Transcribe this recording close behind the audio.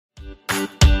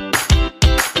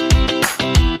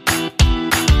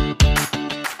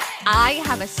I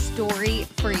have a story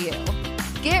for you.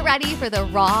 Get ready for the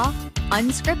raw,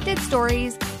 unscripted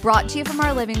stories brought to you from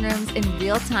our living rooms in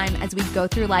real time as we go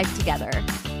through life together.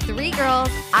 3 girls,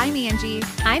 I'm Angie.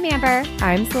 I'm Amber.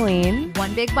 I'm Celine.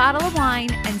 1 big bottle of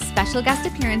wine and special guest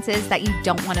appearances that you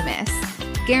don't want to miss.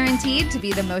 Guaranteed to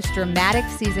be the most dramatic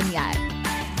season yet.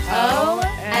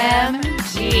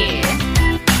 OMG.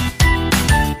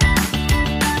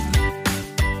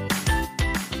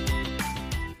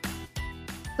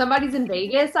 Somebody's in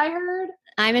Vegas, I heard.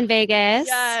 I'm in Vegas.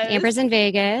 Yes. Amber's in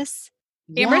Vegas.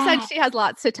 Amber said she has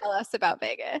lots to tell us about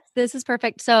Vegas. This is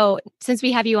perfect. So since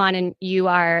we have you on and you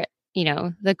are,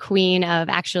 the queen of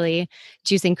actually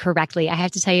juicing correctly, I have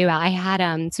to tell you about, I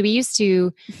had, so we used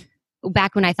to,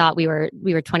 back when I thought we were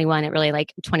 21 at really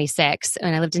like 26,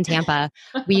 when I lived in Tampa,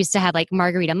 we used to have like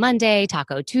Margarita Monday,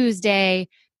 Taco Tuesday,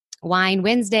 Wine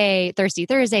Wednesday, Thirsty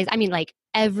Thursdays. I mean, like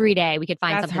every day we could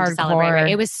find That's something to celebrate.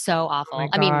 Right? It was so awful. my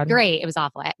I mean, God. great. It was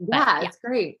awful. But, Yeah, it's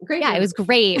great. Great. Yeah, it was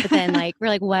great. But then like, we're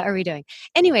like, what are we doing?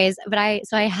 Anyways, but I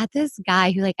had this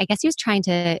guy who like, I guess he was trying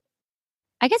to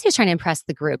impress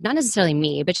the group, not necessarily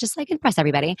me, but just like impress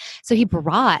everybody. So he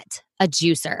brought a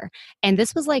juicer. And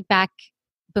this was like back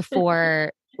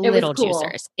before little cool.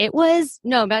 juicers. It was,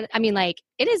 no, but I mean like,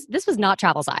 this was not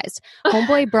travel sized.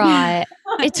 Homeboy brought,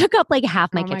 it took up like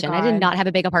half my Oh my kitchen. I did God. not have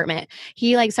a big apartment.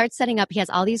 He like starts setting up, he has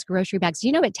all these grocery bags.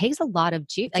 It takes a lot of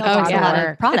juice, like it takes a lot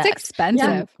of products. It's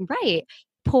expensive. Right.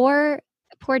 Poor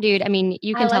dude. I mean,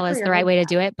 you can tell us the right way to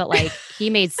do it, but like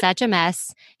he made such a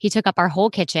mess. He took up our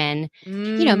whole kitchen,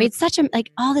 made such a,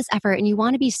 like all this effort, and you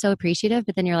want to be so appreciative,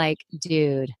 but then you're like,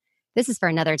 dude, this is for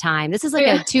another time. This is like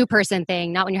a 2-person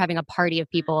thing, not when you're having a party of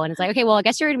people. And it's like, okay, well, I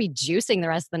guess you're going to be juicing the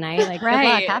rest of the night. Like, good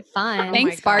luck, have fun.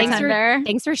 Thanks, God. bartender.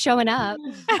 Thanks for showing up.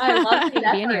 I love the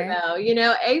Being effort, here.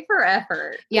 though. A for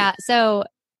effort. Yeah. So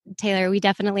Taylor, we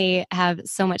definitely have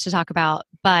so much to talk about,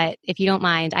 but if you don't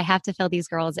mind, I have to fill these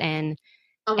girls in.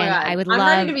 Oh my And God. I would I'm love-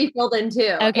 ready to be filled in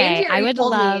too. Okay, Angie I already would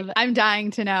told me- love- I'm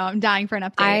dying to know. I'm dying for an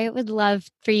update. I would love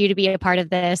for you to be a part of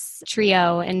this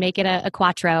trio and make it a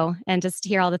quattro and just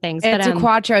hear all the things. It's but, a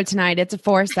quattro tonight. It's a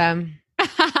foursome.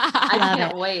 I love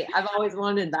can't it. wait. I've always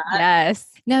wanted that. Yes.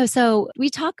 No, so we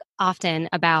talk often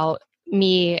about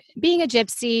me being a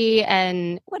gypsy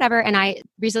and whatever. And I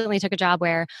recently took a job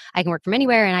where I can work from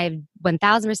anywhere, and I've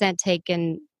 1000%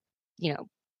 taken,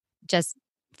 just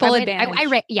Full I went- advantage.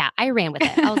 I ran with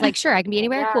it. I was like, sure, I can be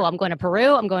anywhere. Yeah. Cool. I'm going to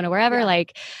Peru. I'm going to wherever. Yeah.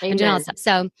 Like, I'm doing all Amen. this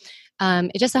stuff. So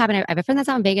it just so happened, I have a friend that's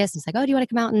out in Vegas. He's like, oh, do you want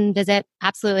to come out and visit?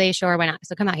 Absolutely. Sure. Why not?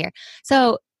 So come out here.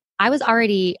 So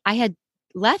I had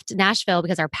left Nashville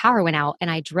because our power went out, and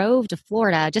I drove to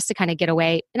Florida just to kind of get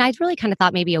away. And I really kind of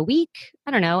thought maybe a week.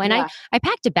 I don't know. And Yeah. I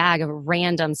packed a bag of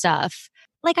random stuff.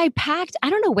 Like I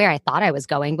don't know where I thought I was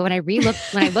going, but when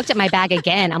I looked at my bag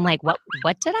again, I'm like, what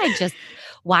did I just,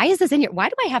 why is this in here? Why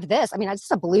do I have this? I mean, it's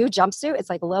just a blue jumpsuit. It's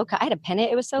like low cut. I had to pin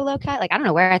it. It was so low cut. Like, I don't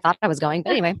know where I thought I was going,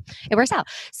 but anyway, it works out.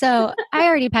 So I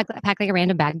already packed like a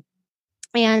random bag.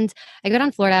 And I go down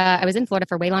to Florida. I was in Florida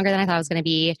for way longer than I thought I was going to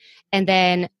be. And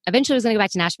then eventually I was going to go back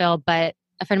to Nashville, but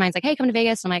a friend of mine's like, hey, come to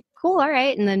Vegas. And I'm like, cool. All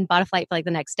right. And then bought a flight for like the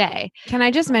next day. Can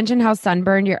I just mention how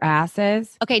sunburned your ass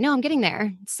is? Okay. No, I'm getting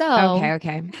there. So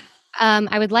Okay.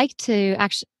 I would like to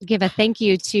actually give a thank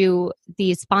you to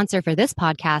the sponsor for this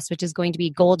podcast, which is going to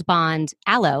be Gold Bond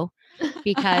Aloe,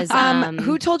 because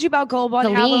Who told you about Gold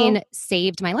Bond Colleen Aloe?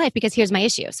 saved my life. Because here's my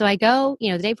issue. So I go,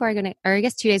 the day before I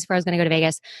guess 2 days before I was going to go to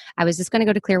Vegas, I was just going to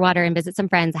go to Clearwater and visit some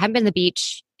friends. I haven't been to the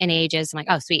beach in ages. I'm like,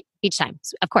 oh, sweet, beach time.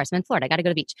 So, of course, I'm in Florida. I got to go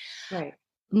to the beach. Right.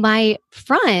 My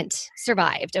front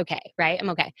survived. Okay, right? I'm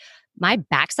okay. My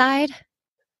backside.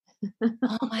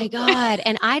 Oh my God.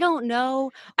 And I don't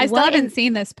know. I still what haven't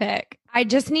seen this pic. I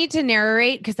just need to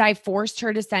narrate because I forced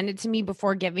her to send it to me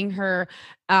before giving her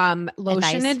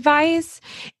lotion advice.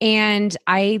 And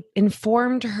I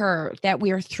informed her that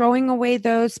we are throwing away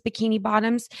those bikini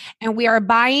bottoms and we are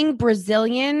buying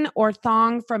Brazilian or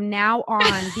thong from now on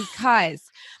because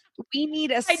we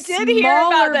need a I did hear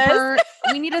about this. burn.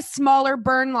 We need a smaller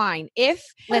burn line.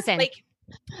 Listen.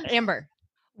 Amber.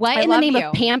 What I in the love name you.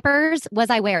 of Pampers was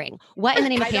I wearing? What in the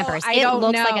name of Pampers? I It don't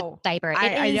looks like a know. diaper.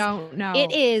 I don't know.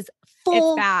 It is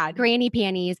full It's bad. granny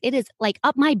panties. It is like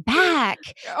up my back.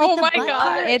 Oh the my butt.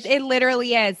 God. It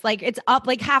literally is like it's up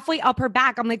like halfway up her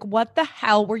back. I'm like, what the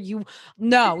hell were you?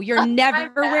 No, you're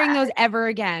never wearing those ever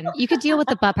again. You could deal with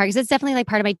the butt part because it's definitely like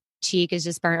part of my cheek is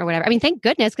just burnt or whatever. I mean, thank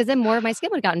goodness, because then more of my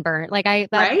skin would have gotten burnt. Like that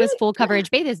Right? was full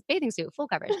coverage bathing suit, full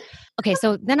coverage. Okay,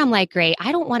 so then I'm like, great.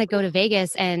 I don't want to go to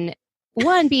Vegas and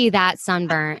one, be that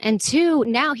sunburnt, and two,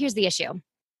 now here's the issue.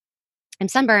 I'm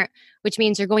sunburnt, which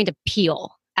means you're going to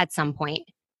peel at some point.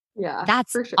 Yeah.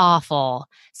 That's for sure. awful.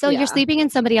 So Yeah. you're sleeping in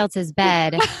somebody else's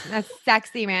bed. That's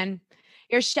sexy, man.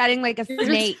 You're shedding like a You're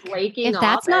snake. just flaking If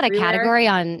that's off not everywhere. a category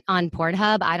on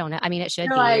Pornhub, I don't know. I mean, it should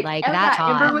You're be like oh, that's yeah,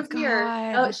 Amber hot. was here.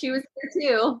 God. Oh, she was here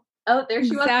too. Oh, there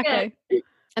she was again.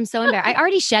 I'm so embarrassed. I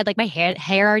already shed, like my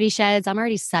hair already sheds. I'm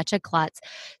already such a klutz.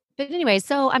 But anyway,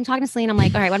 so I'm talking to Celine. I'm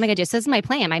like, all right, what am I going to do? So this is my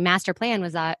plan. My master plan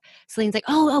was that Celine's like,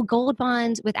 oh, Gold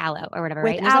Bond with aloe or whatever,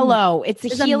 With right? aloe. It's a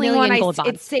there's a healing one. million Gold It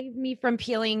Bonds. saved me from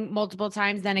peeling multiple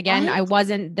times. Then again, What? I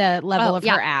wasn't the level of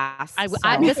yeah. her ass.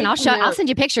 Listen, I'll send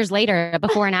you pictures later,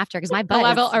 before and after, because my butt The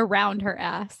level is, around her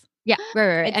ass. yeah,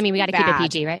 right. It's I mean, we got to keep it bad.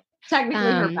 PG, right? Technically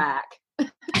her back.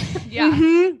 Yeah.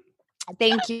 Mhm.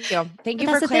 Thank you. Thank you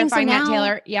That's for the thing. So clarifying that, now-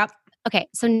 Taylor. Yep. Okay,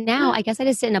 so now I guess I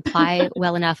just didn't apply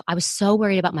well enough. I was so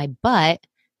worried about my butt.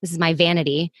 This is my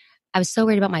vanity. I was so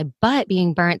worried about my butt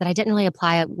being burnt that I didn't really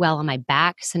apply it well on my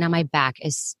back. So now my back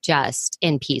is just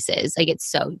in pieces. Like it's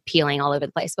so peeling all over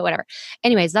the place, but whatever.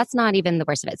 Anyways, that's not even the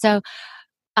worst of it. So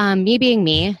me being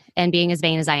me and being as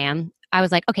vain as I am, I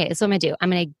was like, okay, this is what I'm going to do.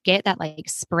 I'm going to get that like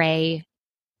spray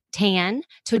tan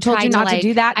to I told try you not to to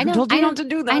do that. I know, I told you I know, not to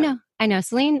do that. I know.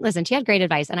 Celine, listen, she had great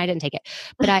advice and I didn't take it,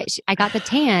 but I got the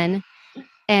tan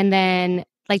and then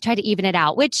like tried to even it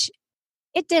out, which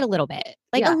it did a little bit,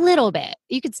 like a little bit.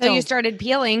 You could So still. you started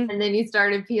peeling. And then you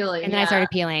started peeling. and then I started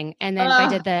peeling, and then Ugh.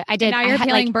 I did. Now I you're had,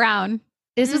 peeling like, brown.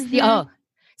 this was the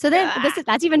So then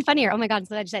that's even funnier. Oh my God.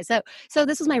 So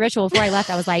this was my ritual before I left.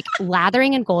 I was like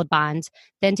lathering in Gold Bond,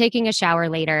 then taking a shower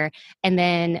later, and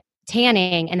then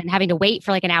tanning, and then having to wait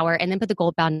for like an hour, and then put the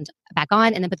Gold Bond back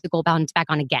on, and then put the Gold Bond back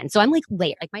on again. So I'm like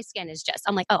layered. Like my skin is just,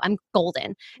 I'm like, oh, I'm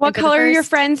golden. What for the color are your first-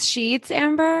 friends' sheets,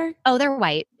 Amber? Oh, they're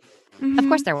white. Of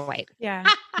course they're white. Yeah.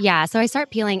 Yeah. So I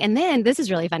start peeling, and then this is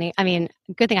really funny. I mean,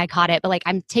 good thing I caught it, but like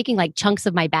I'm taking like chunks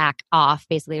of my back off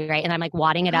basically, right? And I'm like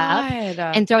wadding it up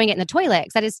and throwing it in the toilet.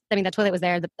 Cause the toilet was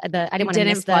there. I didn't want to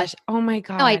miss flush. Oh my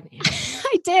God. No, I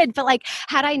did. But like,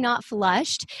 had I not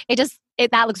flushed,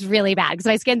 that looks really bad because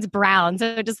my skin's brown.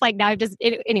 So just like now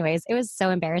anyways, it was so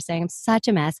embarrassing. I'm such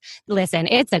a mess. Listen,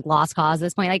 it's a lost cause at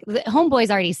this point. Like the homeboy's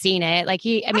already seen it. Like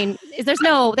there's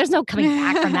no coming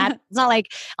back from that. It's not like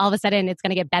all of a sudden it's going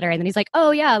to get better. And then he's like, oh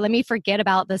yeah, let me forget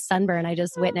about the sunburn I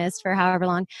just witnessed for however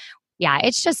long. Yeah.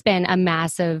 It's just been a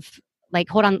massive, like,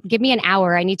 hold on, give me an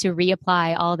hour. I need to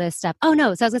reapply all this stuff. Oh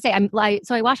no. So I was gonna say,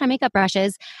 so I washed my makeup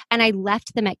brushes and I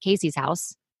left them at Casey's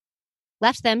house,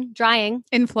 left them drying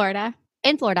In Florida.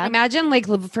 Imagine like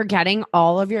forgetting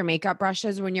all of your makeup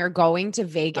brushes when you're going to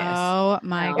Vegas. Oh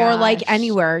my God. Or like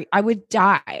anywhere. I would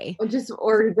die.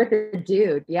 Or with a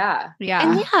dude. Yeah. Yeah.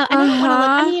 And I don't want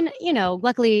to look. I mean,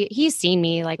 luckily he's seen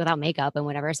me like without makeup and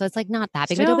whatever, so it's like not that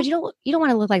big of a deal. But you don't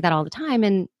want to look like that all the time.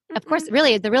 And of course,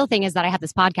 really, the real thing is that I have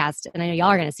this podcast, and I know y'all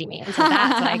are going to see me, and so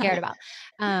that's what I cared about.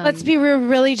 Let's be real,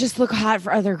 really just look hot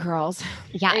for other girls.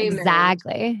 Yeah, Amen.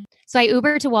 exactly. So I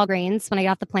Uber to Walgreens when I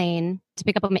got off the plane to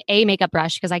pick up a makeup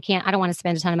brush because I don't want to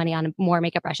spend a ton of money on more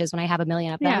makeup brushes when I have a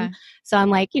million of them. Yeah. So I'm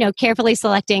like, carefully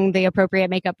selecting the appropriate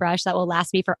makeup brush that will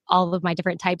last me for all of my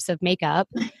different types of makeup.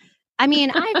 I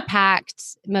mean, I've packed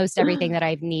most everything that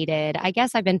I've needed. I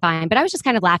guess I've been fine, but I was just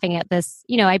kind of laughing at this.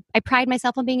 I pride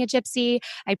myself on being a gypsy.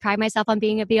 I pride myself on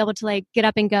be able to like get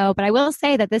up and go. But I will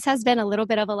say that this has been a little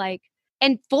bit of a like,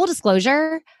 and full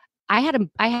disclosure, I had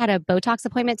a Botox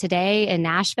appointment today in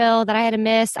Nashville that I had to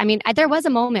miss. I mean, there was a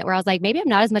moment where I was like, maybe I'm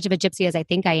not as much of a gypsy as I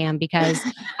think I am because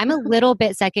I'm a little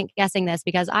bit second guessing this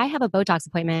because I have a Botox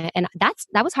appointment and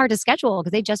that was hard to schedule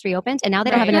because they just reopened and now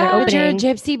they don't have another But you're a opening.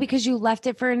 gypsy because you left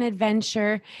it for an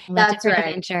adventure. That's right.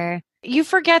 Adventure. You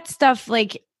forget stuff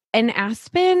like in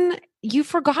Aspen, you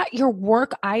forgot your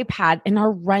work iPad in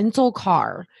our rental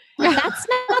car. That's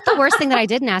not the worst thing that I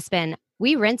did in Aspen.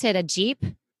 We rented a Jeep,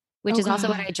 which is also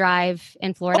what God. I drive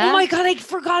in Florida. Oh my God, I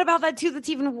forgot about that too. That's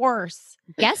even worse.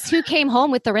 Guess who came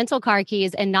home with the rental car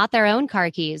keys and not their own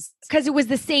car keys? Because it was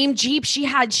the same Jeep she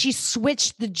had. She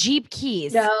switched the Jeep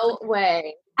keys. No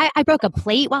way. I broke a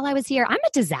plate while I was here. I'm a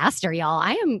disaster, y'all.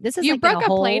 This is You like broke a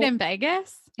whole plate in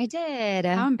Vegas? I did.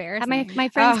 How At embarrassing. my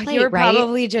friend's plate, you were right?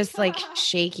 probably just like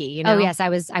shaky, you know? Oh yes, I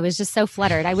was just so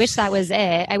fluttered. I wish that was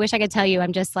it. I wish I could tell you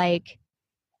I'm just like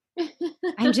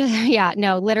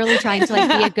literally trying to like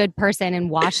be a good person and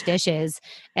wash dishes.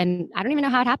 And I don't even know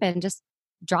how it happened. Just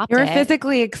dropped You're it.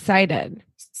 physically excited.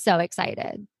 So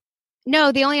excited.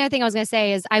 No, the only other thing I was going to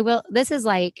say is this is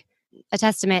like a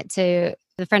testament to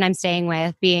the friend I'm staying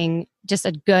with being just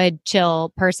a good,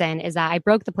 chill person is that I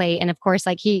broke the plate. And of course,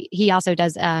 like he also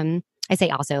does, I say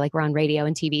also like we're on radio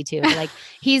and TV too. But, like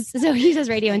he does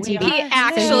radio and TV. He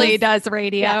actually does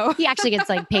radio. Yeah, he actually gets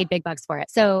like paid big bucks for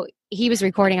it. So he was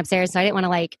recording upstairs. So I didn't want to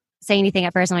like say anything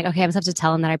at first. I'm like, okay, I just have to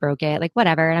tell him that I broke it, like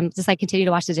whatever. And I'm just like, continue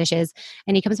to wash the dishes.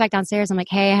 And he comes back downstairs. I'm like,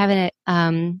 hey, I have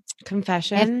an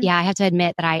confession. I have to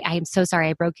admit that I am so sorry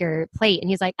I broke your plate. And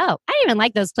he's like, oh, I didn't even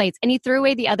like those plates. And he threw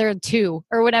away the other 2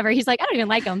 or whatever. He's like, I don't even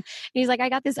like them. And he's like, I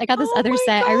got this other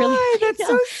set. I really, that's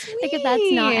so sweet. like,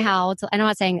 that's not how I'm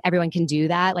not saying everyone can do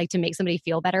that, like to make somebody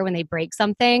feel better when they break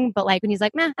something. But like when he's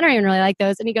like, I don't even really like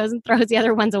those. And he goes and throws the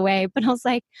other ones away. But I was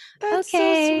like, that's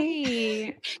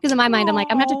okay. Because in my mind, I'm like,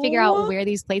 I'm going to have to figure out where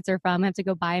these plates are from. I have to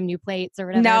go buy him new plates or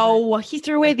whatever. No, he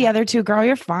threw away the other 2. Girl,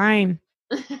 you're fine.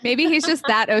 Maybe he's just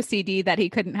that OCD that he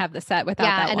couldn't have the set without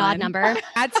that an one. odd number.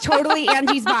 That's totally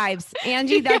Angie's vibes.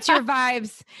 Angie, that's your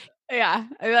vibes. Yeah.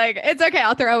 Like, it's okay.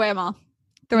 I'll throw away them all.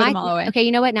 Throw them all away. Okay,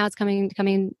 you know what? Now it's coming.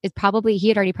 It's probably, he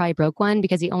had already probably broke one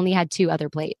because he only had 2 other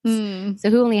plates. So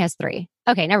who only has 3?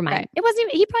 Okay, never mind. Right. It wasn't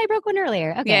even, he probably broke one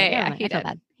earlier. Okay. Yeah. He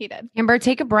did. He did. Amber,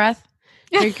 take a breath.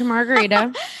 Drink your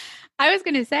margarita. I was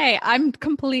going to say, I'm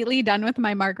completely done with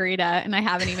my margarita and I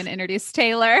haven't even introduced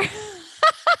Taylor.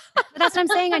 But that's what I'm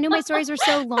saying. I knew my stories were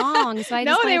so long. So I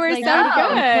no, just they were like, so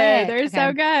good. They're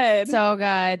so good. So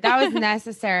good. That was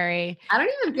necessary. I don't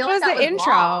even feel That like was that the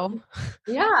intro. long.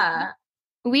 Yeah.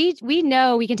 We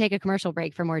know we can take a commercial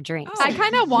break for more drinks. I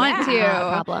kind of want to. Not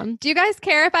a problem. Do you guys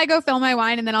care if I go fill my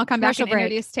wine and then I'll come back Commercial and break.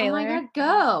 introduce Oh Taylor? my God,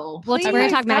 go. We're going to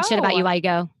talk mad shit about go. you while you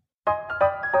go.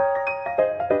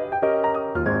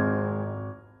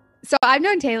 So I've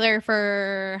known Taylor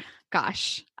for,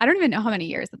 gosh, I don't even know how many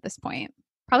years at this point.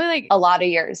 Probably like A lot of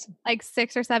years. like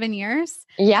 6 or 7 years.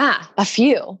 Yeah, a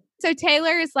few. So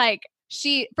Taylor is like,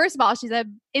 first of all, she's a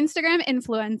Instagram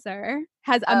influencer,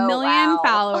 has a Oh, million wow.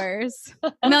 followers.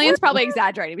 A million's probably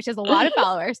exaggerating, but she has a lot of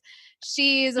followers.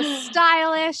 She's a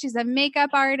stylist. She's a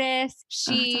makeup artist.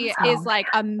 She awesome. is like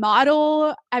a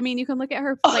model. I mean, you can look at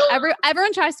her, like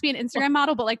everyone tries to be an Instagram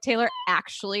model, but like Taylor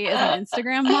actually is an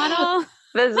Instagram model.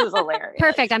 This is hilarious.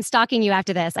 Perfect. I'm stalking you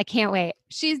after this. I can't wait.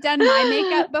 She's done my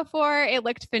makeup before. It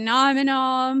looked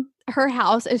phenomenal. Her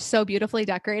house is so beautifully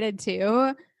decorated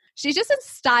too. She's just a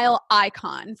style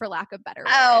icon, for lack of better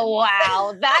words. Oh,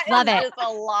 wow. That Love is it. just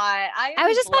a lot. I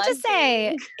was just about to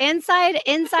say, inside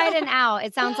and out.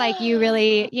 It sounds like you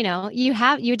really,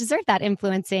 you deserve that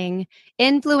influencer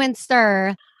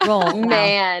role.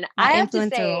 Man, I have to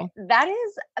influencer say role. that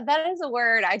is a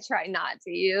word I try not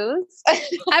to use.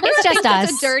 Everyone It's just thinks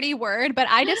it's us. a dirty word, but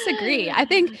I disagree. I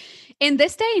think in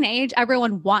this day and age,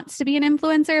 everyone wants to be an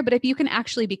influencer, but if you can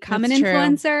actually become That's an true.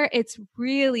 influencer, it's a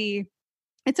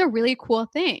really cool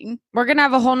thing. We're going to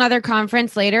have a whole nother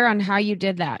conference later on how you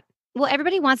did that. Well,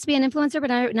 everybody wants to be an influencer,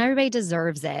 but not everybody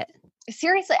deserves it.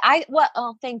 Seriously,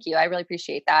 thank you. I really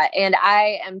appreciate that. And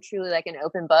I am truly like an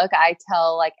open book. I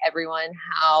tell like everyone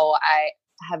how I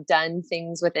have done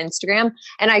things with Instagram,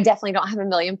 and I definitely don't have a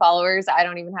million followers. I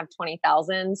don't even have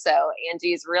 20,000. So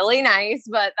Angie's really nice,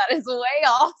 but that is way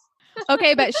off.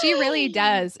 Okay, but she really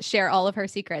does share all of her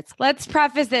secrets. Let's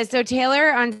preface this. So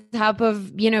Taylor, on top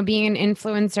of, being an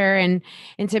influencer and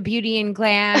into beauty and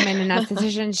glam and an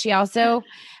esthetician, she also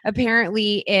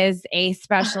apparently is a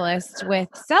specialist with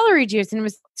celery juice. And it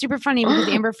was super funny because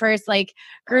Amber first,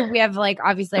 group, we have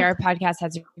obviously our podcast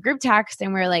has a group text,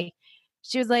 and we're like,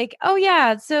 she was like, oh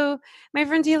yeah. So my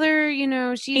friend Taylor,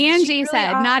 she's Angie really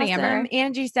said, not awesome. Amber.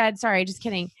 Angie said, sorry, just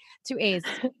kidding. 2 A's.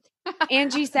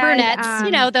 Angie said,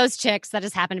 Brunettes, those chicks that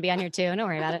just happen to be on here too. Don't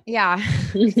worry about it. Yeah.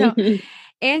 So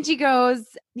Angie goes,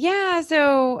 yeah.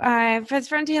 So his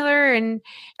friend Taylor, and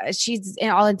she's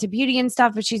all into beauty and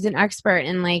stuff, but she's an expert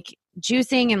in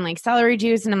juicing and celery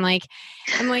juice. And I'm like,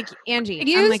 Angie,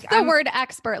 Use the word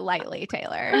expert lightly,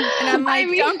 Taylor. And I'm like,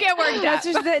 don't get worked up.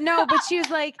 No, but she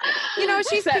was like,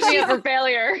 she's for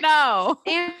failure. No.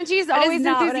 Angie's That is always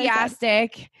not what I said.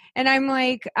 enthusiastic. And I'm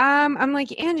like,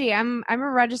 Angie, I'm a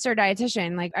registered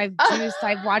dietitian. I've juiced,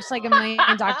 I've watched a million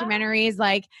documentaries.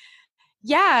 But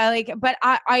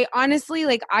I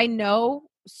honestly, I know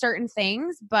certain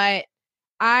things, but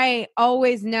I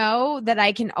always know that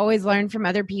I can always learn from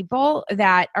other people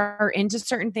that are into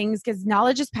certain things, because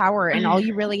knowledge is power, and all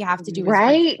you really have to do is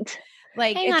Right.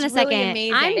 Hang on it's a second. Really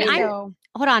amazing.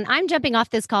 Hold on. I'm jumping off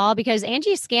this call because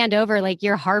Angie scanned over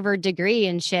your Harvard degree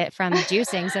and shit from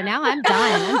juicing. So now I'm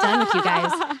done. I'm done with you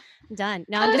guys. I'm done.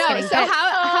 No, I'm just kidding. So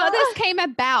how this came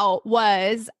about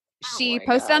was she my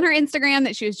posted on her Instagram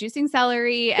that she was juicing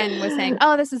celery and was saying,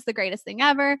 oh, this is the greatest thing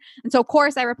ever. And so of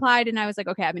course I replied, and I was like,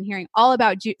 okay, I've been hearing all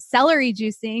about celery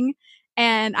juicing,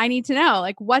 and I need to know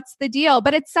what's the deal.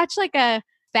 But it's such a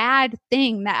fad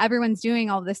thing that everyone's doing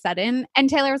all of a sudden. And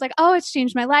Taylor was like, oh, it's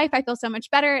changed my life. I feel so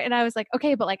much better. And I was like,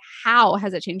 okay, but how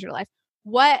has it changed your life?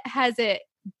 What has it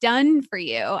done for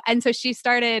you? And so she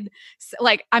started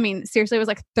like, I mean, seriously, it was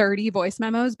like 30 voice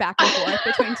memos back and forth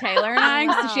between Taylor and I.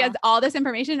 Wow. So she has all this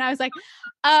information. And I was like,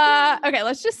 okay,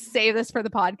 let's just save this for the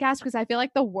podcast because I feel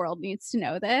like the world needs to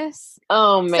know this.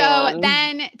 Oh man. So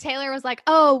then Taylor was like,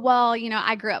 oh, well, you know,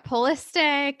 I grew up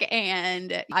holistic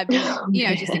and I've been, you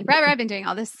know, juicing forever. I've been doing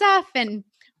all this stuff and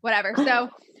whatever. So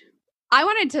I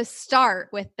wanted to start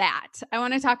with that. I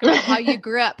want to talk about how you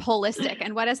grew up holistic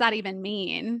and what does that even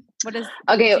mean? What did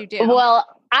you do? Well,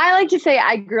 I like to say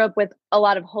I grew up with a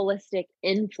lot of holistic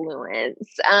influence,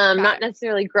 not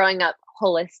necessarily growing up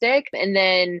holistic. And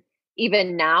then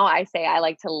even now I say I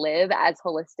like to live as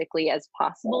holistically as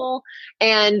possible.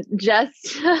 And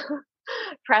just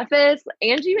preface,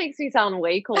 Angie makes me sound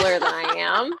way cooler than I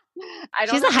am.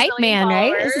 She's a hype man,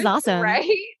 right? This is awesome. Right?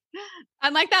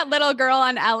 I'm like that little girl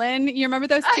on Ellen. You remember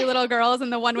those two little girls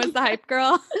and the one was the hype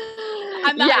girl?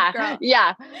 I'm the hype girl.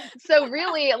 Yeah. So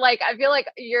really, like, I feel like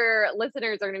your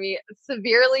listeners are going to be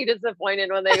severely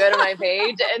disappointed when they go to my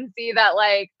page and see that,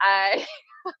 like, I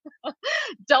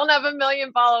don't have 1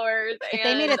 million followers. If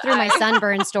they made it through my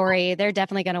sunburn story, they're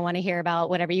definitely going to want to hear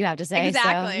about whatever you have to say.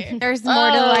 Exactly. So. There's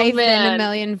more to life than 1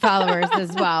 million followers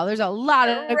as well. There's a lot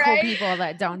of cool people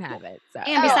that don't have it. So.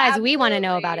 And besides, we want to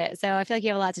know about it. So I feel like you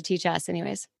have a lot to teach us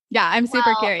anyways. Yeah, I'm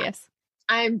super curious.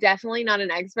 I'm definitely not an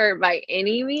expert by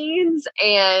any means.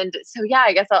 And so, yeah,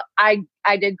 I guess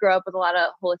I did grow up with a lot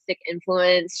of holistic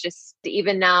influence. Just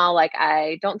even now, like,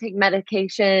 I don't take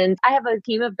medications. I have a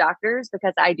team of doctors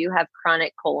because I do have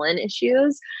chronic colon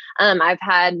issues. I've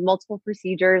had multiple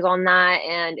procedures on that,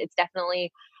 and it's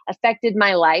definitely affected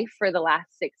my life for the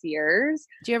last 6 years.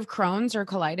 Do you have Crohn's or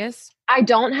colitis? I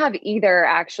don't have either,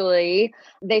 actually.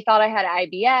 They thought I had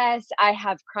IBS. I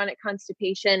have chronic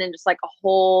constipation and just like a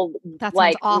whole, that sounds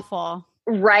like, awful.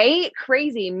 Right?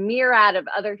 Crazy myriad of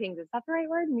other things. Is that the right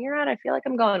word? Myriad? I feel like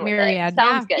I'm going with Myriad. it.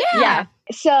 Sounds good. Yeah.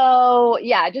 So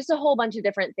yeah, just a whole bunch of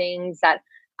different things that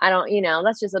I don't,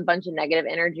 that's just a bunch of negative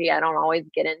energy I don't always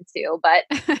get into, but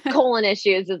colon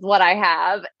issues is what I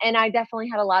have. And I definitely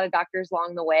had a lot of doctors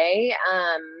along the way,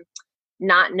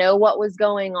 not know what was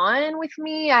going on with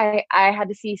me. I had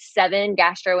to see 7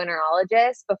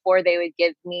 gastroenterologists before they would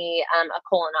give me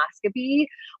a colonoscopy,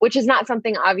 which is not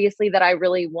something obviously that I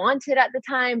really wanted at the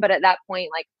time. But at that point,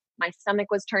 like, my stomach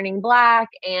was turning black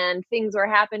and things were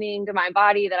happening to my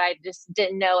body that I just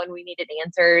didn't know, and we needed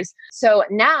answers. So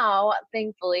now,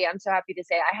 thankfully, I'm so happy to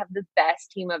say I have the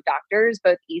best team of doctors,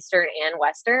 both Eastern and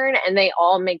Western, and they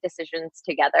all make decisions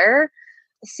together.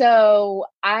 So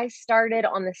I started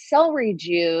on the celery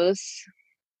juice.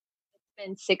 It's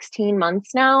been 16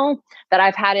 months now that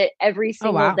I've had it every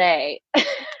single day.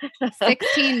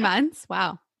 16 months?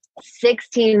 Wow.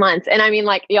 16 months. And I mean,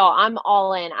 like, y'all, I'm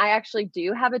all in. I actually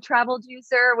do have a travel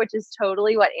juicer, which is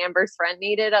totally what Amber's friend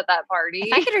needed at that party.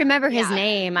 If I could remember his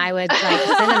name, I would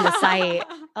send him the site.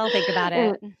 I'll think about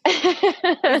it.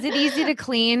 Is it easy to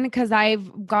clean? Because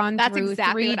I've gone through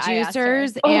exactly 3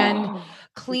 juicers and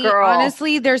clean. Girl.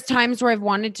 Honestly, there's times where I've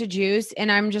wanted to juice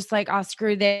and I'm just like, I'll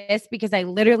screw this because I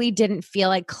literally didn't feel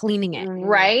like cleaning it.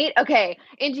 Right? Okay.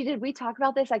 Angie, did we talk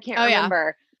about this? I can't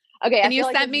remember. Okay. And you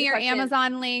sent me your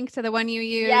Amazon link to the one you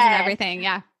use and everything.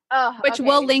 Yeah. Which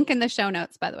we'll link in the show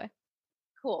notes, by the way.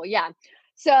 Cool. Yeah.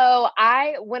 So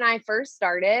when I first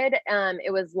started,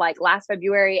 it was like last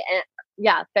February,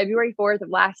 and February 4th of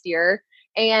last year.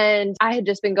 And I had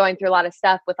just been going through a lot of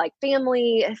stuff with like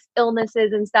family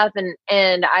illnesses and stuff.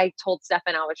 And I told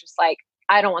Stefan, I was just like,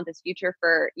 I don't want this future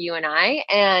for you and I.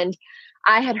 And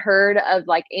I had heard of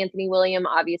like Anthony William,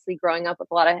 obviously growing up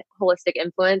with a lot of holistic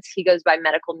influence. He goes by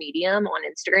Medical Medium on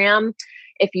Instagram.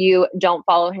 If you don't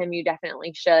follow him, you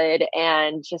definitely should,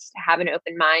 and just have an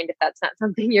open mind if that's not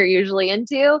something you're usually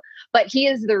into. But he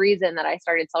is the reason that I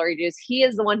started celery juice. He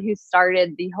is the one who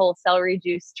started the whole celery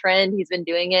juice trend. He's been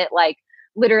doing it like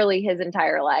literally his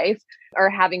entire life, or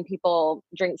having people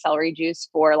drink celery juice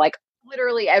for like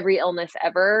literally every illness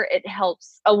ever. It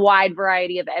helps a wide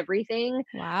variety of everything.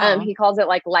 Wow. He calls it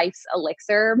like life's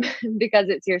elixir because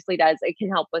it seriously does. It can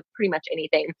help with pretty much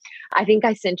anything. I think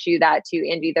I sent you that too,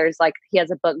 Angie. He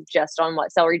has a book just on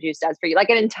what celery juice does for you,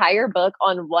 like an entire book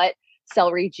on what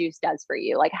celery juice does for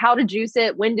you, like how to juice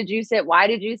it, when to juice it, why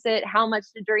to juice it, how much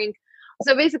to drink.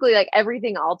 So basically like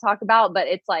everything I'll talk about, but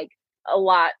it's like a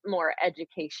lot more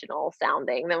educational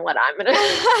sounding than what I'm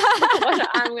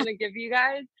gonna give you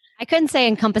guys. I couldn't say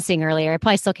encompassing earlier. I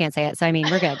probably still can't say it. So, I mean,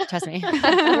 we're good. Trust me.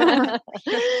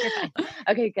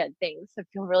 Okay, good. Thanks. I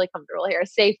feel really comfortable here. A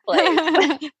safe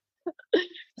place.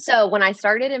 So when I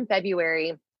started in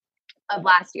February of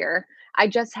last year, I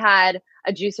just had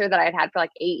a juicer that I'd had for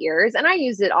like 8 years. And I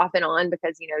used it off and on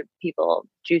because, people,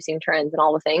 juicing trends and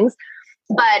all the things.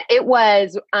 But it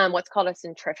was what's called a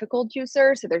centrifugal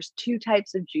juicer. So there's 2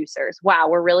 types of juicers. Wow,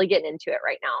 we're really getting into it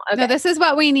right now. Okay. No, this is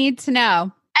what we need to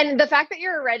know. And the fact that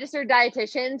you're a registered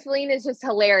dietitian, Celine, is just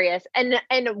hilarious. And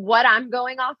what I'm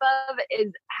going off of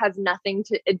has nothing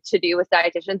to do with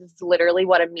dietitians. It's literally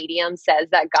what a medium says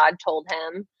that God told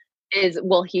him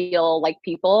will heal like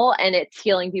people, and it's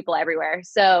healing people everywhere.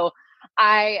 So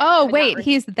wait,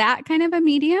 he's that kind of a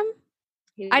medium?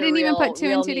 I didn't even put 2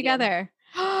 and 2 together.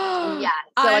 Yeah.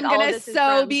 So I'm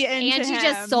gonna be into Angie him.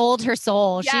 just sold her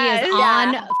soul. Yes. She is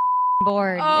on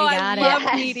board. Oh, They got I love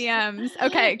Yes. mediums.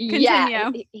 Okay, continue.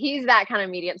 Yeah, he's that kind of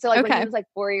medium. So like when Okay. he was like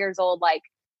 4 years old, like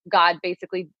God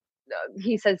basically,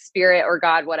 he says spirit or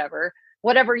God,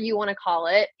 whatever you want to call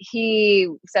it. He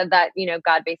said that,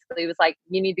 God basically was like,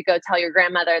 you need to go tell your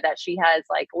grandmother that she has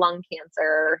like lung cancer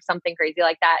or something crazy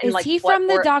like that. Is and like he from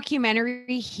the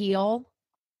documentary Heal?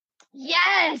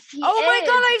 Yes. Oh my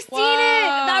God, I've seen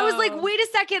it. I was like, Whoa. wait a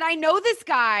second. I know this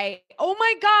guy. Oh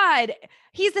my God.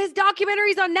 His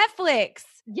documentary's on Netflix.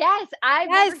 Yes.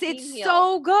 Yes, it's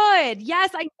so good.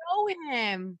 Yes, I know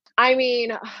him. I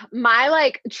mean,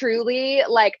 my truly,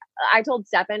 I told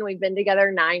Stefan, we've been together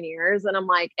 9 years, and I'm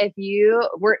like, we've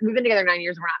been together 9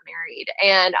 years, we're not married.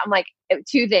 And I'm like,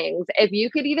 2 things. If you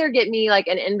could either get me like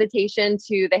an invitation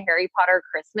to the Harry Potter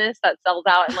Christmas that sells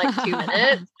out in like 2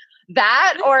 minutes,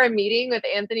 that or a meeting with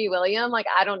Anthony William, like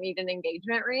I don't need an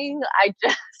engagement ring. I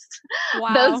just,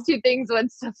 those 2 things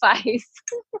would suffice.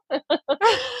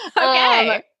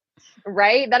 Okay.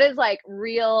 Right. That is like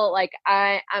real, like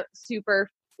I'm super,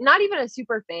 not even a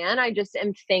super fan. I just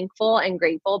am thankful and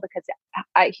grateful because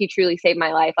he truly saved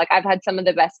my life. Like I've had some of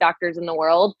the best doctors in the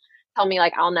world tell me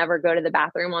like, I'll never go to the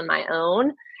bathroom on my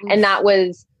own. And that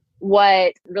was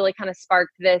what really kind of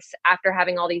sparked this after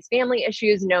having all these family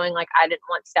issues, knowing like I didn't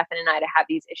want Stefan and I to have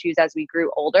these issues as we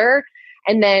grew older.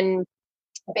 And then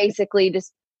basically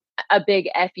just a big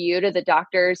FU to the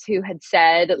doctors who had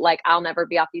said like, I'll never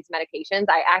be off these medications.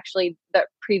 I actually, the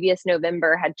previous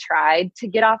November had tried to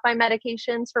get off my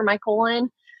medications for my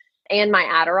colon and my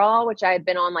Adderall, which I had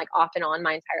been on like off and on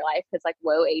my entire life because like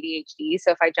low ADHD.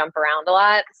 So if I jump around a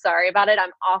lot, sorry about it.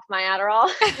 I'm off my Adderall.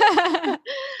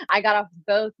 I got off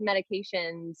both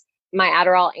medications, my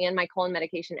Adderall and my colon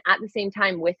medication at the same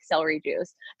time with celery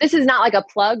juice. This is not like a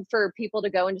plug for people to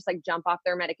go and just like jump off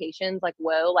their medications. Like,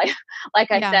 whoa, like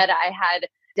I said, I had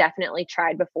definitely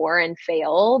tried before and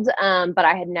failed. But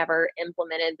I had never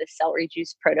implemented the celery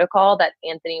juice protocol that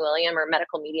Anthony William or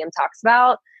Medical Medium talks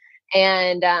about.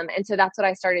 And so that's what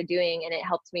I started doing, and it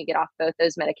helped me get off both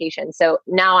those medications. So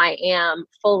now I am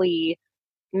fully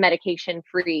medication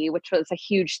free, which was a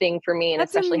huge thing for me, and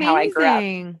That's especially amazing. how I grew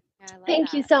up.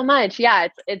 Thank you so much. Yeah,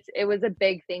 it was a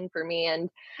big thing for me, and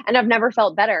I've never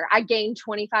felt better. I gained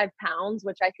 25 pounds,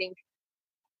 which I think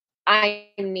I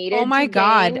needed. Oh my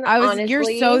God. Honestly. You're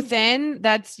so thin.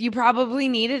 You probably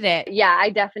needed it. Yeah,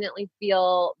 I definitely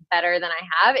feel better than I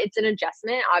have. It's an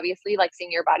adjustment, obviously, like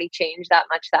seeing your body change that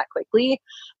much that quickly.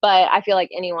 But I feel like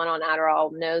anyone on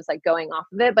Adderall knows like going off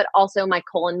of it, but also my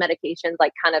colon medications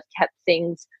like kind of kept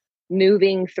things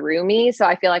moving through me. So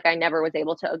I feel like I never was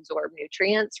able to absorb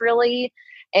nutrients really.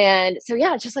 And so,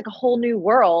 yeah, it's just like a whole new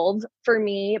world for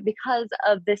me because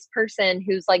of this person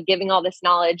who's like giving all this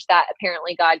knowledge that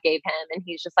apparently God gave him. And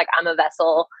he's just like, I'm a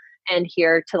vessel and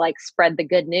here to like spread the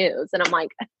good news. And I'm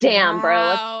like, damn,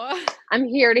 bro, I'm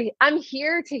here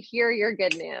to hear your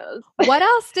good news. What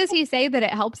else does he say that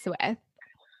it helps with?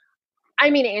 I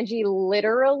mean, Angie,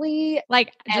 literally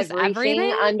like just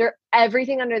everything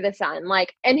under the sun.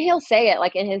 Like, and he'll say it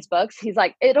like in his books, he's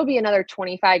like, it'll be another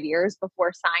 25 years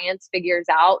before science figures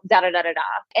out da da da da da.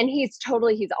 And he's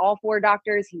all for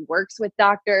doctors. He works with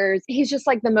doctors. He's just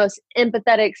like the most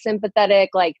empathetic,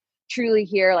 sympathetic, like truly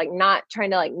here, like not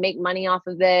trying to like make money off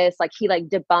of this. Like he like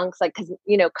debunks like, cause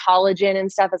collagen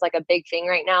and stuff is like a big thing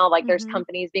right now. Like there's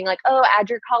companies being like, oh, add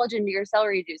your collagen to your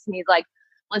celery juice. And he's like,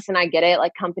 listen, I get it.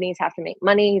 Like companies have to make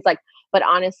money. He's like, but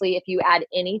honestly, if you add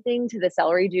anything to the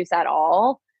celery juice at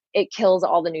all, it kills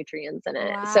all the nutrients in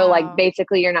it. Wow. So like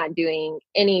basically you're not doing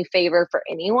any favor for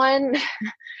anyone.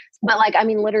 But like, I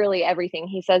mean, literally everything.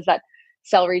 He says that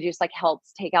celery juice like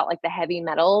helps take out like the heavy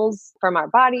metals from our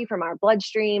body, from our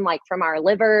bloodstream, like from our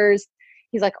livers.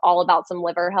 He's like all about some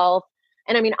liver health.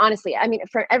 And I mean, honestly,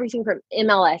 for everything from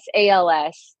MLS,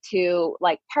 ALS to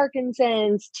like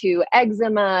Parkinson's to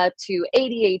eczema to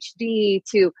ADHD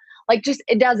to like, just,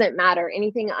 it doesn't matter.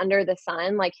 Anything under the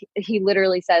sun. Like he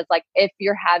literally says, like, if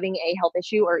you're having a health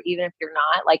issue or even if you're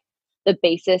not, like the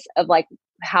basis of like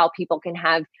how people can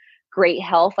have great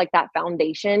health, like that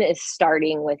foundation is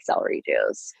starting with celery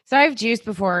juice. So I've juiced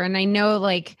before and I know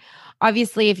like,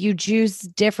 obviously if you juice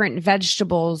different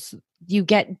vegetables, you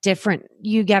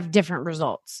have different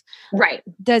results. Right.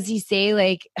 Does he say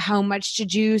like how much to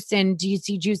juice, and do you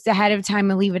see juice ahead of time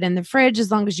and leave it in the fridge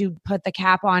as long as you put the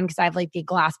cap on? Cause I have like the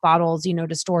glass bottles,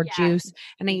 to store juice,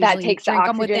 and I usually takes drink them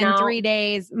oxygen within out. 3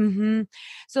 days.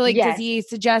 So like, does he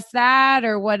suggest that,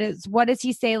 or what does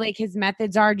he say like his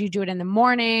methods are? Do you do it in the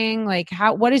morning? Like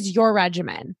what is your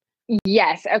regimen?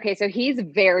 Yes. Okay. So he's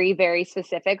very, very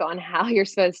specific on how you're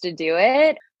supposed to do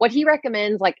it. What he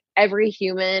recommends, like every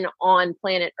human on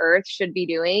planet Earth should be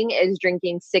doing, is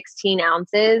drinking 16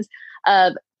 ounces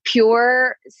of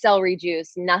pure celery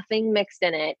juice, nothing mixed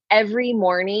in it, every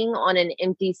morning on an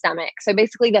empty stomach. So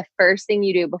basically the first thing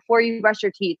you do before you brush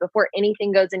your teeth, before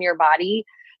anything goes in your body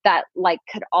that like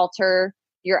could alter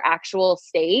your actual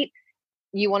state,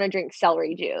 you want to drink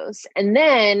celery juice. And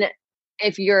then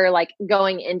if you're like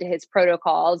going into his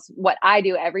protocols, what I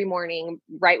do every morning,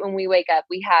 right when we wake up,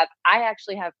 I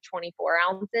actually have 24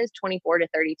 ounces, 24 to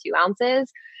 32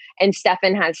 ounces, and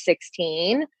Stefan has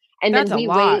 16. And That's then we a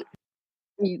lot. wait.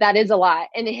 That is a lot.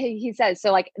 And he says,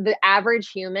 so like the average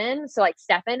human, so like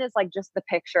Stefan is like just the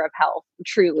picture of health,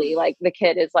 truly. Like the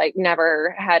kid is like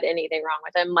never had anything wrong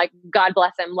with him. Like God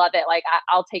bless him, love it. Like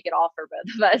I'll take it all for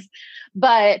both of us.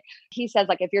 But he says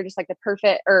like if you're just like the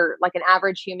perfect or like an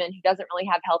average human who doesn't really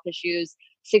have health issues,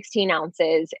 16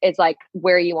 ounces is like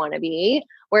where you want to be.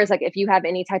 Whereas like if you have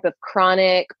any type of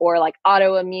chronic or like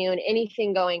autoimmune,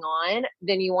 anything going on,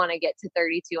 then you want to get to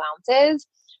 32 ounces.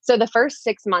 So the first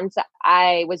 6 months that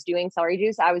I was doing celery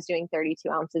juice, I was doing 32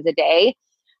 ounces a day.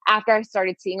 After I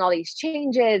started seeing all these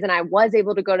changes and I was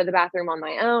able to go to the bathroom on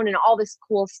my own and all this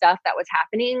cool stuff that was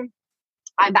happening,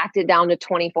 I backed it down to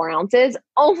 24 ounces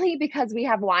only because we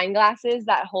have wine glasses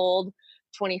that hold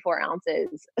 24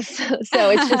 ounces.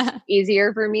 So it's just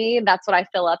easier for me. That's what I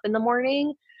fill up in the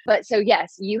morning. But so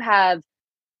yes, you have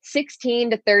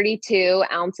 16 to 32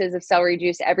 ounces of celery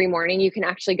juice every morning. You can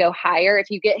actually go higher.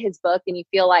 If you get his book and you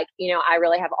feel like, I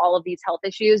really have all of these health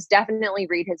issues, definitely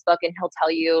read his book and he'll tell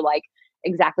you like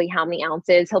exactly how many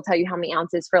ounces. He'll tell you how many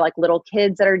ounces for like little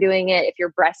kids that are doing it, if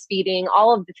you're breastfeeding,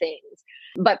 all of the things.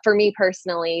 But for me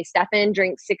personally, Stefan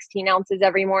drinks 16 ounces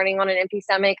every morning on an empty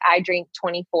stomach. I drink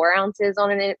 24 ounces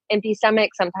on an empty stomach,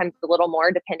 sometimes a little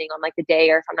more depending on like the day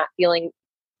or if I'm not feeling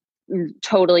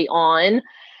totally on.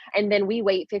 And then we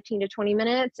wait 15 to 20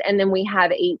 minutes. And then we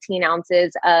have 18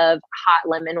 ounces of hot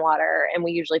lemon water. And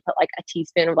we usually put like a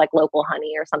teaspoon of like local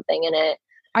honey or something in it.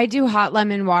 I do hot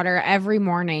lemon water every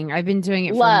morning. I've been doing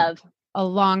it for a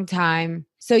long time.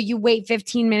 So you wait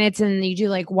 15 minutes and you do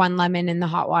like 1 lemon in the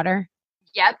hot water?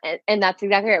 Yep. And that's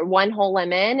exactly right. 1 whole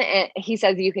lemon. And he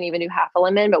says you can even do half a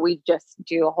lemon, but we just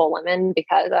do a whole lemon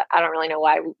because I don't really know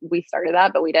why we started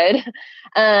that, but we did.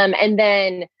 And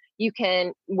then you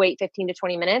can wait 15 to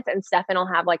 20 minutes and Stefan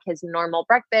will have like his normal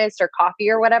breakfast or coffee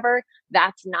or whatever.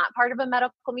 That's not part of a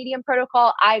medical medium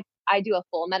protocol. I do a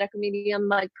full medical medium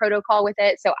like protocol with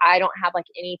it. So I don't have like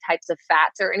any types of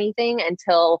fats or anything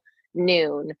until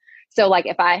noon. So like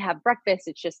if I have breakfast,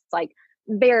 it's just like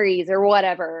berries or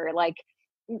whatever. Like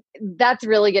that's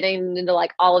really getting into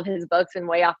like all of his books and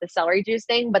way off the celery juice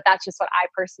thing. But that's just what I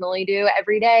personally do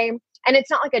every day. And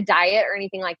it's not like a diet or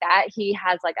anything like that. He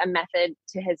has like a method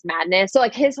to his madness. So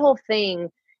like his whole thing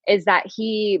is that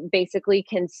he basically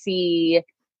can see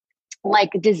like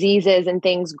diseases and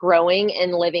things growing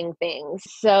in living things.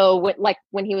 So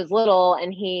when he was little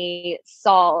and he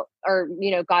saw, or,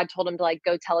 God told him to like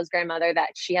go tell his grandmother that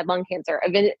she had lung cancer.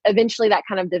 Eventually that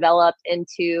kind of developed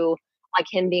into like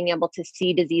him being able to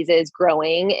see diseases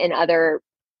growing in other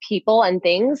people and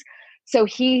things. So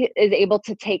he is able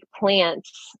to take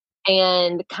plants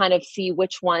and kind of see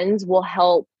which ones will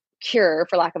help cure,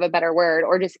 for lack of a better word,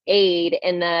 or just aid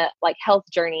in the like health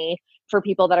journey for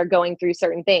people that are going through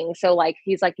certain things. So like,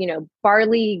 he's like,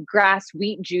 barley grass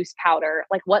wheat juice powder.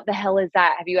 Like, what the hell is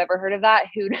that? Have you ever heard of that?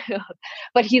 Who knows?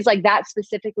 But he's like, that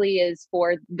specifically is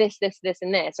for this,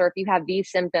 and this, or if you have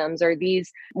these symptoms or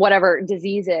these whatever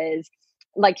diseases.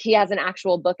 Like he has an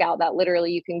actual book out that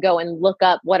literally you can go and look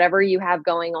up whatever you have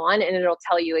going on and it'll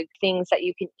tell you things that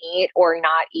you can eat or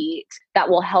not eat that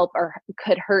will help or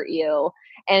could hurt you.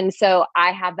 And so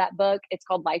I have that book. It's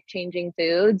called Life Changing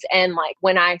Foods. And like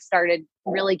when I started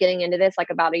really getting into this, like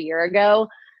about a year ago,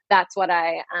 that's what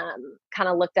I kind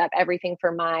of looked up everything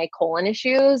for my colon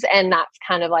issues. And that's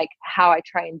kind of like how I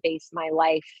try and base my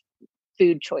life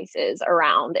food choices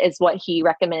around is what he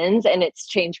recommends. And it's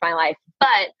changed my life.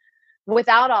 But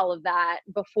without all of that,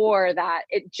 before that,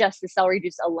 the celery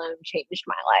juice alone changed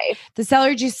my life. The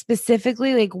celery juice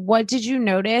specifically, like what did you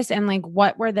notice and like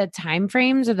what were the time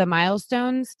frames or the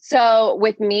milestones? So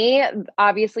with me,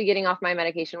 obviously getting off my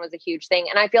medication was a huge thing.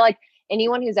 And I feel like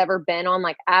anyone who's ever been on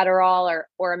like Adderall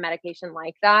or a medication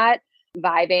like that,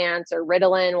 Vyvanse or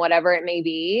Ritalin, whatever it may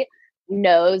be,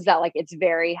 knows that like it's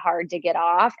very hard to get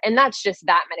off. And that's just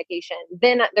that medication.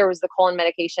 Then there was the colon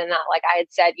medication that, like I had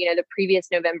said, the previous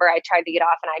November I tried to get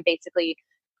off and I basically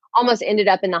almost ended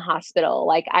up in the hospital.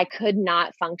 Like I could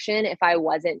not function if I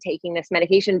wasn't taking this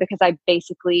medication because I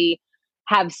basically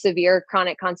have severe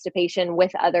chronic constipation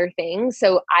with other things.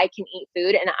 So I can eat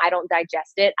food and I don't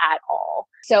digest it at all.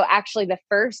 So actually the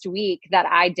first week that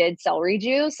I did celery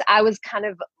juice, I was kind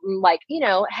of like,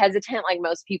 hesitant, like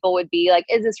most people would be like,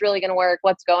 is this really going to work?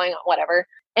 What's going on? Whatever.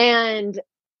 And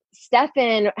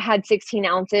Stefan had 16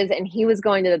 ounces and he was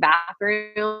going to the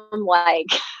bathroom like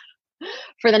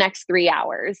for the next 3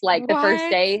 hours. Like the first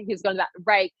day he was going to that.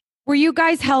 Right. Were you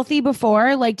guys healthy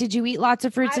before? Like, did you eat lots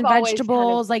of fruits and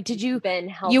vegetables? Like, did you been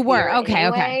healthy? You were okay.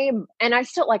 Anyway. Okay. And I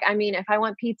still like, I mean, if I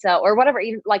want pizza or whatever,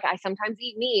 even like I sometimes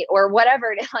eat meat or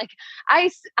whatever. Like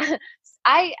I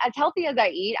as healthy as I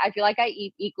eat, I feel like I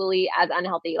eat equally as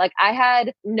unhealthy. Like I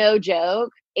had, no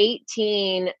joke,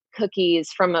 18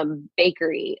 cookies from a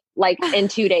bakery like in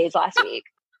 2 days last week.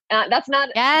 That's not.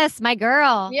 Yes, my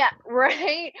girl. Yeah,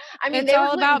 right. I mean, it's they all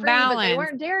were about free, balance. but they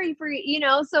weren't dairy free,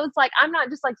 So it's like I'm not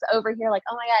just like over here like,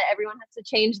 oh my God, everyone has to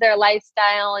change their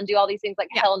lifestyle and do all these things. Like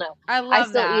hell no. I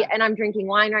still eat, and I'm drinking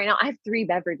wine right now. I have 3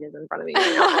 beverages in front of me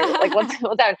right now. Like what's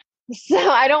that? So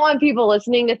I don't want people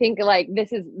listening to think like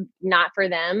this is not for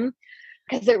them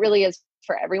because it really is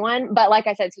for everyone. But like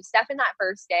I said, so Stefan that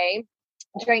first day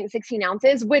drank 16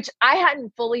 ounces, which I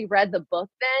hadn't fully read the book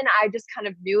then. I just kind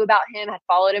of knew about him, had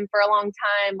followed him for a long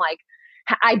time. Like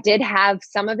I did have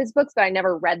some of his books, but I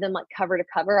never read them like cover to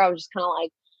cover. I was just kind of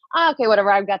like, oh, okay,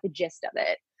 whatever. I've got the gist of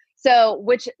it. So,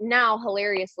 which now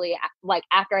hilariously, like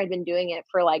after I'd been doing it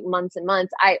for like months and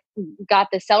months, I got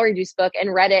the celery juice book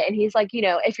and read it. And he's like,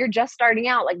 if you're just starting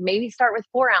out, like maybe start with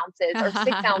 4 ounces or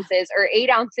 6 ounces or 8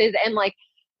 ounces.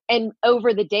 And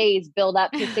over the days build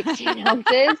up to 16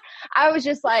 ounces. I was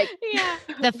just like,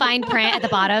 the fine print at the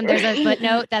bottom. There's a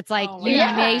footnote that's like, you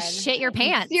may shit your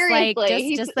pants. Seriously.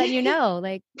 Like just letting you know,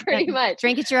 like pretty much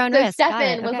drink at your own so risk.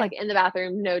 Stefan was like in the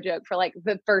bathroom, no joke, for like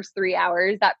the first 3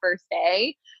 hours that first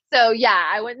day. So yeah,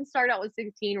 I wouldn't start out with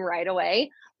 16 right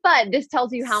away. But this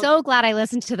tells you how. So glad I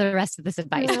listened to the rest of this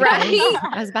advice. Right.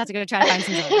 I was about to go try to find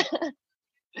some.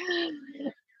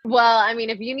 Well, I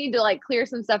mean, if you need to like clear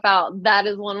some stuff out, that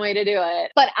is one way to do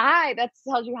it. But that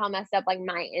tells you how messed up like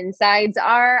my insides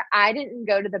are. I didn't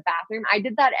go to the bathroom. I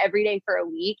did that every day for a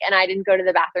week and I didn't go to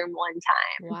the bathroom one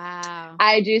time. Wow.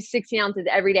 I do 16 ounces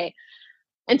every day.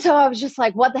 And so I was just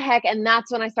like, what the heck? And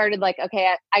that's when I started like,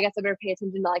 okay, I guess I better pay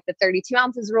attention to like the 32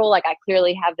 ounces rule. Like I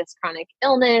clearly have this chronic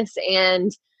illness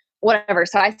and whatever.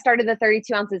 So I started the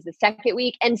 32 ounces the second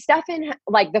week, and Stefan,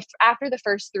 like after the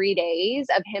first 3 days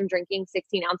of him drinking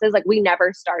 16 ounces, like we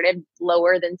never started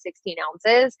lower than 16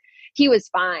 ounces. He was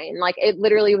fine. Like it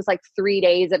literally was like 3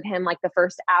 days of him, like the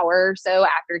first hour or so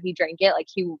after he drank it, like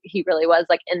he really was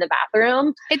like in the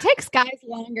bathroom. It takes guys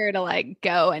longer to like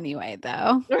go anyway,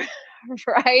 though.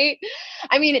 Right.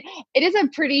 I mean, it is a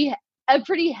pretty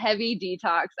heavy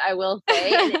detox, I will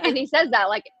say. And he says that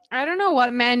like, I don't know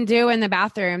what men do in the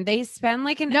bathroom. They spend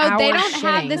like an hour. No, they don't shitting.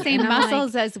 have the same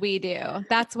muscles as we do.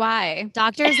 That's why.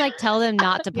 Doctors like tell them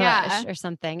not to push or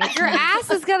something. Your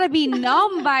ass is gonna be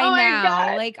numb by Oh my now.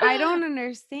 God. Like I don't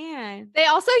understand. They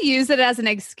also use it as an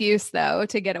excuse though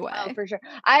to get away. Oh, for sure.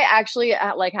 I actually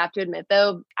like have to admit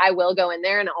though, I will go in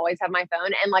there and always have my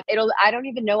phone and like I don't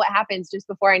even know what happens just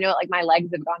before I know it. Like my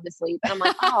legs have gone to sleep and I'm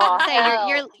like, oh,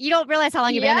 hell. You don't realize how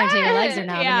long you've been there until your legs are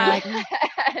numb. Yeah. And you're like,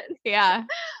 Yeah.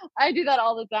 I do that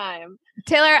all the time.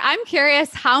 Taylor, I'm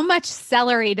curious, how much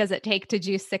celery does it take to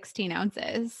juice 16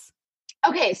 ounces?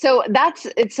 Okay, so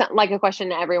it's like a question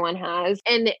that everyone has.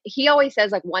 And he always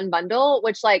says like one bundle,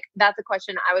 which like that's a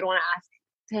question I would want to ask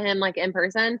to him like in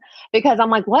person, because I'm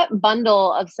like, what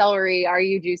bundle of celery are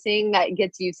you juicing that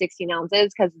gets you 16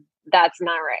 ounces? Because that's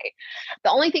not right.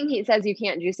 The only thing he says you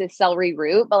can't juice is celery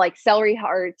root, but like celery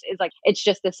hearts is like, it's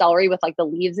just the celery with like the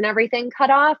leaves and everything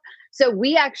cut off. So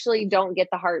we actually don't get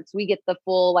the hearts. We get the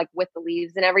full, like with the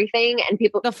leaves and everything. And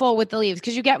The full with the leaves,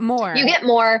 because you get more. You get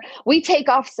more. We take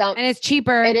off some. And it's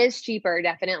cheaper. It is cheaper,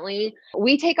 definitely.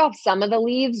 We take off some of the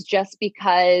leaves just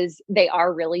because they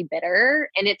are really bitter.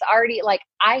 And it's already like,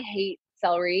 I hate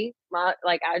celery.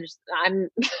 Like I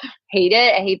hate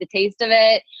it. I hate the taste of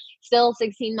it. Still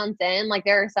 16 months in, like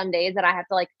there are some days that I have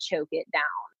to like choke it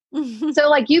down. So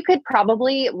like you could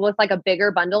probably with like a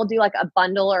bigger bundle, do like a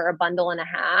bundle or a bundle and a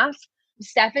half.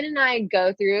 Stefan and I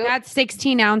go through. That's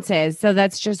 16 ounces. So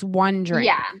that's just one drink.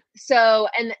 Yeah. So,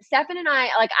 and Stefan and I,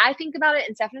 like I think about it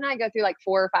and Stefan and I go through like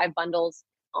 4 or 5 bundles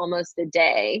almost a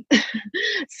day.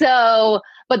 So,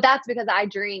 but that's because I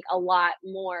drink a lot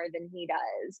more than he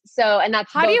does. So, and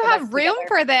that's how do you both of us have room together.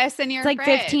 for this in your It's like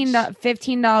fridge?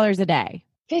 $15 a day.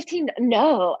 15?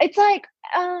 No, it's like,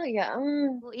 oh yeah.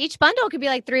 Well, each bundle could be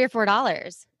like $3 or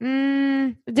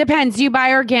 $4. Depends. Do you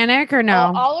buy organic or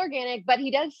no? All organic, but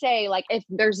he does say like if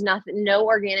there's no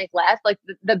organic left, like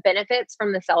the benefits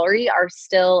from the celery are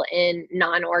still in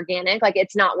non-organic. Like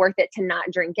it's not worth it to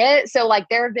not drink it. So like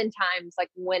there have been times like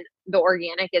when the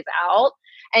organic is out,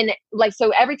 and like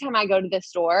so every time I go to the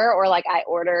store or like I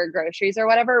order groceries or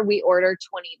whatever, we order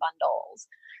 20 bundles.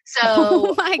 So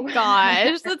oh my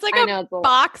gosh, that's like a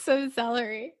box of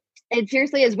celery. It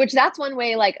seriously is, which that's one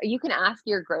way, like you can ask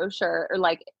your grocer or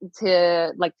like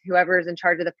to like whoever's in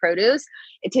charge of the produce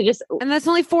to just. And that's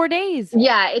only 4 days.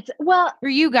 Yeah. It's for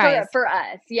you guys. For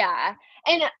us. Yeah.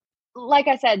 And like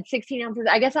I said, 16 ounces,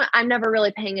 I guess I'm never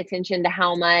really paying attention to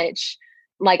how much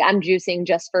like I'm juicing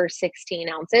just for 16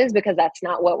 ounces because that's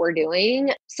not what we're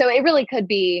doing. So it really could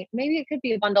be, maybe it could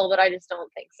be a bundle, but I just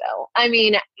don't think so. I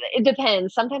mean, it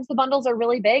depends. Sometimes the bundles are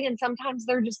really big and sometimes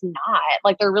they're just not.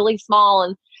 Like they're really small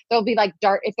and they'll be like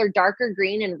dark. If they're darker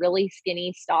green and really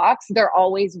skinny stalks, they're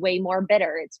always way more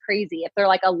bitter. It's crazy. If they're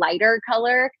like a lighter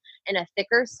color and a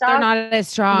thicker stalk, they're not as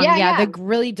strong. Yeah. The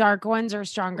really dark ones are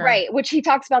stronger. Right. Which he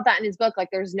talks about that in his book. Like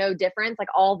there's no difference. Like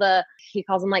he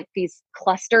calls them like these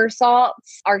cluster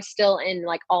salts are still in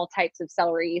like all types of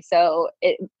celery. So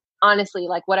it honestly,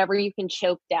 like whatever you can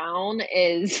choke down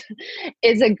is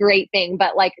a great thing.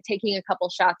 But like taking a couple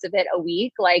shots of it a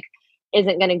week, like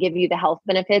isn't going to give you the health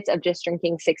benefits of just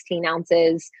drinking 16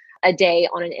 ounces a day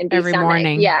on an empty every stomach.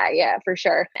 morning. Yeah, for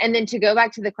sure. And then to go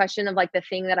back to the question of like the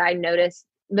thing that I noticed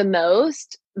the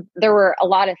most, there were a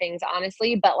lot of things,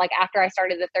 honestly, but like after I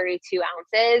started the 32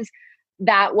 ounces,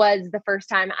 that was the first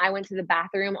time I went to the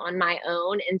bathroom on my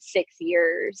own in 6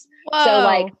 years. Whoa. So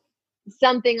like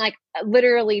something like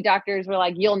literally doctors were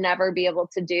like, you'll never be able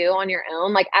to do on your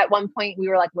own. Like at one point we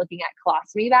were like looking at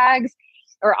colostomy bags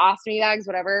or ostomy bags,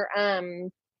 whatever.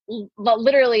 But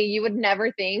literally you would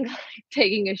never think like,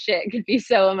 taking a shit could be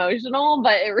so emotional,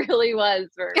 but it really was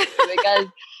for me because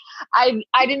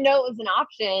I didn't know it was an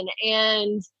option.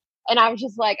 And I was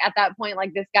just like, at that point,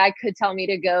 like this guy could tell me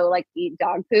to go like eat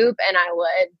dog poop and I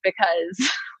would,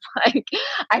 because like,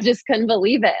 I just couldn't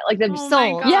believe it. Like the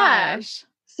soul. Yeah.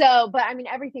 So, but I mean,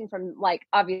 everything from like,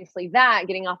 obviously that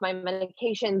getting off my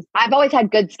medications, I've always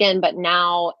had good skin, but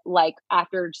now like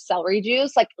after celery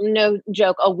juice, like no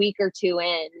joke, a week or two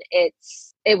in,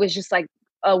 it was just like,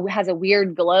 has a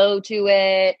weird glow to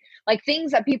it. Like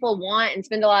things that people want and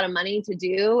spend a lot of money to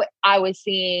do, I was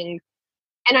seeing.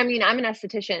 And I mean, I'm an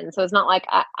esthetician, so it's not like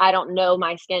I don't know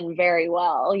my skin very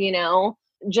well, you know,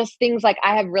 just things like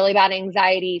I have really bad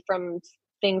anxiety from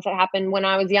things that happened when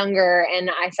I was younger, and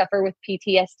I suffer with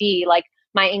PTSD, like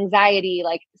my anxiety,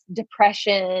 like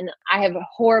depression. I have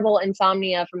horrible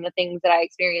insomnia from the things that I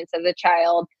experienced as a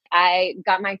child. I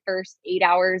got my first 8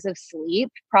 hours of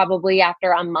sleep probably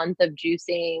after a month of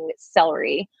juicing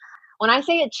celery. When I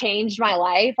say it changed my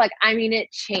life, like, I mean,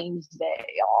 it changed it,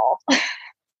 y'all.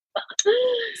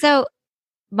 So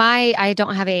I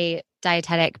don't have a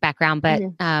dietetic background, but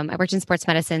I worked in sports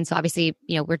medicine. So obviously,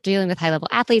 you know, we're dealing with high level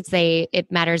athletes.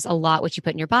 It matters a lot what you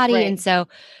put in your body. Right. And so,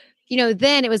 you know,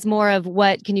 then it was more of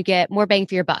what can you get more bang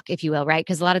for your buck, if you will, right?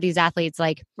 Because a lot of these athletes,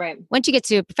 like once you get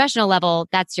to a professional level,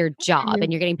 that's your job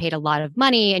and you're getting paid a lot of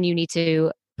money and you need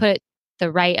to put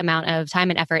the right amount of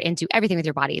time and effort into everything with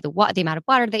your body, the amount of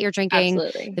water that you're drinking,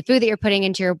 the food that you're putting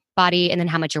into your body, and then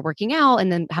how much you're working out,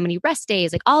 and then how many rest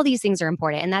days, like all these things are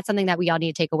important. And that's something that we all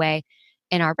need to take away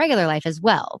in our regular life as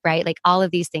well, right? Like all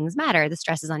of these things matter, the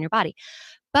stresses on your body.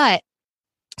 But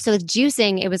so with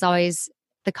juicing, it was always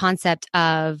the concept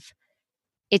of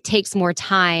it takes more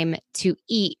time to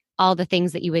eat all the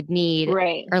things that you would need,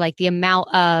 or like the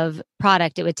amount of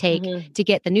product it would take to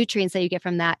get the nutrients that you get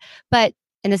from that. But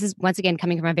and this is once again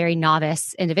coming from a very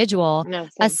novice individual,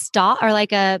 a stalk or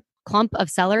like a clump of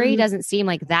celery doesn't seem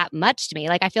like that much to me.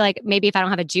 Like I feel like maybe if I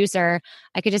don't have a juicer,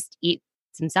 I could just eat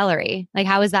some celery. Like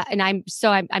how is that? And I'm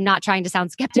not trying to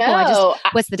sound skeptical. No,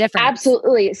 what's the difference?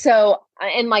 Absolutely. So,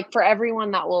 and like for everyone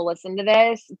that will listen to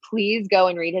this, please go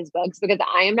and read his books because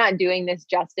I am not doing this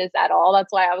justice at all.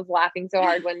 That's why I was laughing so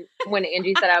hard when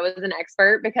Angie said I was an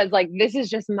expert, because like this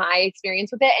is just my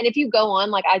experience with it. And if you go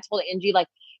on, like I told Angie, like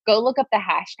go look up the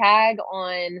hashtag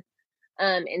on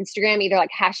Instagram, either like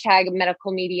hashtag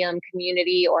medical medium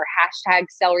community or hashtag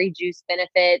celery juice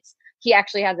benefits. He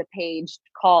actually has a page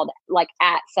called like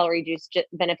at celery juice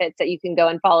benefits that you can go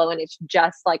and follow. And it's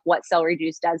just like what celery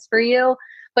juice does for you.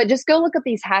 But just go look up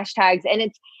these hashtags, and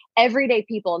it's everyday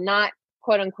people, not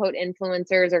quote unquote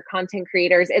influencers or content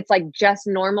creators. It's like just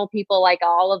normal people like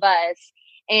all of us.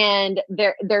 And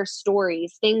their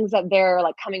stories, things that they're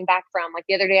like coming back from. Like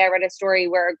the other day I read a story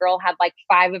where a girl had like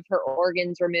 5 of her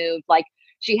organs removed. Like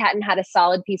she hadn't had a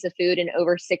solid piece of food in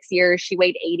over 6 years. She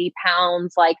weighed 80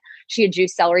 pounds. Like she had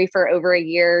juiced celery for over a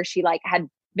year. She like had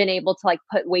been able to like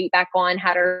put weight back on,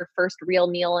 had her first real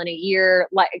meal in a year,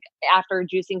 like after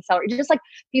juicing celery. Just like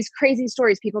these crazy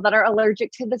stories, people that are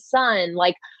allergic to the sun,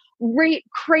 like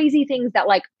crazy things that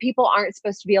like people aren't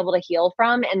supposed to be able to heal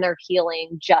from, and they're healing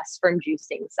just from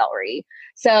juicing celery.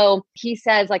 So he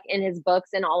says like in his books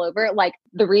and all over, like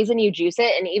the reason you juice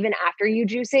it, and even after you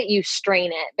juice it, you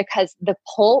strain it, because the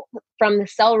pulp from the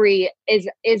celery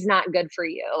is not good for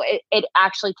you. It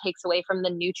actually takes away from the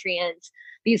nutrients,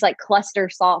 these like cluster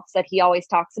salts that he always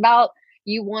talks about.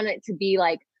 You want it to be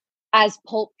like as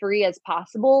pulp free as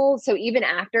possible. So even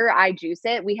after I juice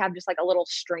it, we have just like a little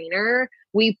strainer.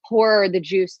 We pour the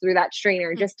juice through that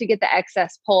strainer just to get the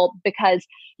excess pulp, because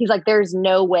he's like, there's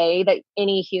no way that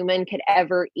any human could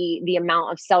ever eat the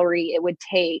amount of celery it would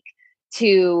take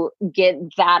to get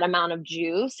that amount of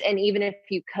juice. And even if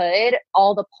you could,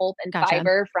 all the pulp and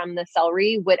fiber from the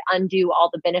celery would undo all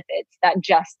the benefits that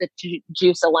just the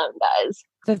juice alone does.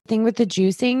 The thing with the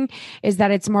juicing is that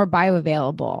it's more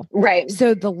bioavailable. Right.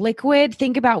 So the liquid,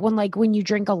 think about when you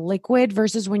drink a liquid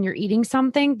versus when you're eating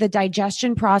something, the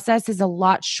digestion process is a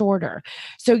lot shorter.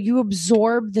 So you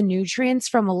absorb the nutrients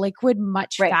from a liquid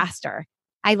much faster.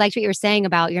 I liked what you were saying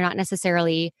about you're not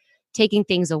necessarily taking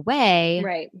things away.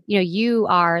 Right. You know, you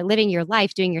are living your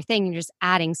life, doing your thing, and just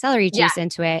adding celery juice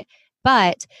into it.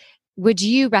 But would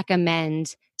you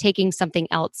recommend taking something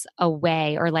else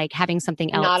away, or like having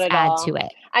something else add to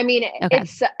it? I mean,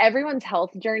 it's everyone's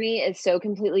health journey is so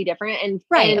completely different. And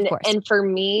of course. And for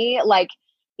me, like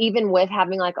even with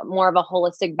having like more of a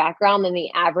holistic background than the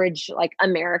average like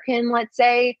American, let's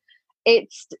say,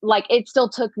 it's like, it still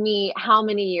took me how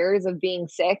many years of being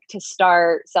sick to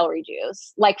start celery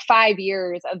juice? Like 5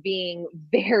 years of being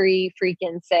very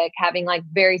freaking sick, having like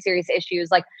very serious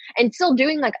issues, like, and still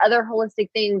doing like other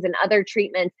holistic things and other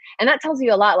treatments. And that tells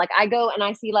you a lot. Like I go and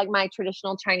I see like my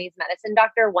traditional Chinese medicine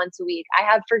doctor once a week. I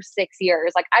have for 6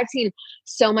 years. Like I've seen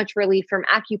so much relief from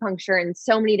acupuncture and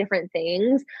so many different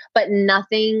things, but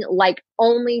nothing like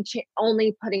only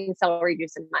putting celery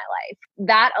juice in my life.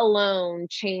 That alone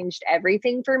changed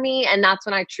everything for me. And that's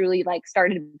when I truly like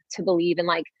started to believe in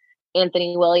like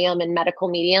Anthony William and medical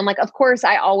medium. Like, of course,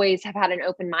 I always have had an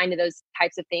open mind to those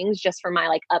types of things just from my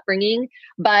like upbringing.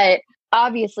 But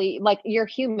obviously, like you're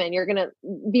human, you're going to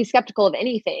be skeptical of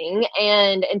anything.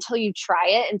 And until you try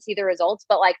it and see the results,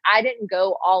 but like, I didn't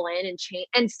go all in and change.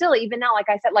 And still, even now, like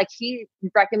I said, like he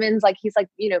recommends, like, he's like,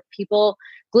 you know, people,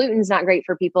 gluten's not great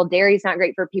for people. Dairy's not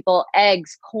great for people.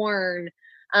 Eggs, corn.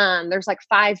 There's like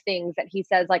 5 things that he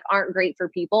says like aren't great for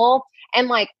people. And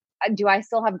like, do I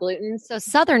still have gluten? So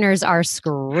Southerners are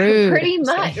screwed. Pretty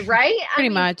much, right? Pretty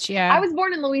much, yeah. I was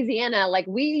born in Louisiana. Like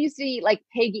we used to eat like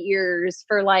pig ears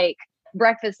for like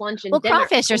breakfast, lunch, and dinner.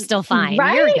 Crawfish are still fine.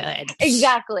 Right? You're good.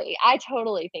 Exactly. I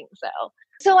totally think so.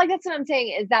 So like, that's what I'm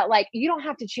saying, is that like, you don't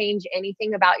have to change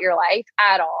anything about your life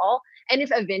at all. And if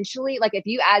eventually, like if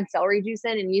you add celery juice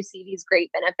in and you see these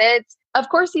great benefits, of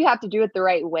course you have to do it the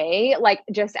right way. Like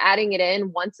just adding it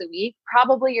in once a week,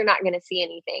 probably you're not going to see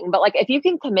anything. But like if you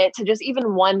can commit to just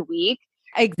even 1 week.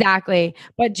 Exactly.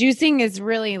 But juicing is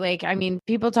really like, I mean,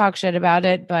 people talk shit about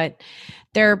it, but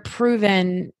there are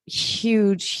proven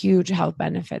huge health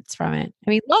benefits from it. I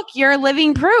mean, look, you're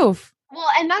living proof. Well,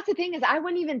 and that's the thing, is I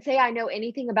wouldn't even say I know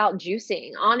anything about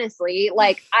juicing, honestly.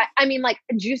 Like, I mean, like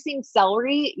juicing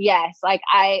celery, yes, like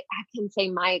I can say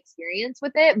my experience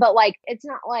with it, but like, it's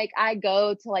not like I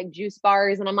go to like juice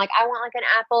bars and I'm like, I want like an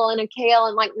apple and a kale,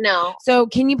 and like, no. So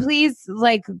can you please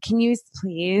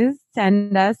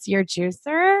send us your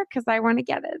juicer? Cause I want to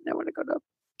get it. I want to go to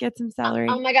get some celery.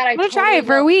 Oh my God. I'm going to try it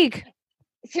for a week.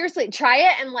 Seriously, try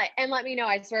it and let me know.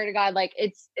 I swear to God, like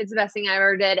it's the best thing I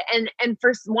ever did. And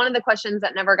first, one of the questions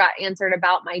that never got answered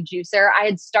about my juicer, I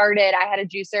had a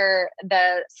juicer,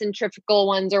 the centrifugal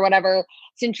ones or whatever,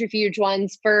 centrifuge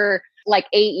ones, for like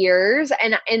 8 years.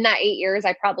 And in that 8 years,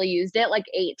 I probably used it like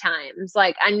 8 times.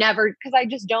 Like because I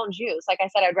just don't juice. Like I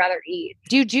said, I'd rather eat.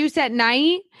 Do you juice at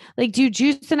night? Like, do you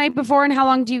juice the night before, and how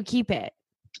long do you keep it?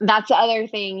 That's the other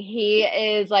thing. He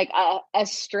is like a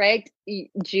strict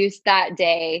juice that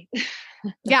day.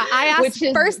 Yeah, I asked,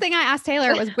 first thing I asked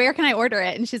Taylor was, where can I order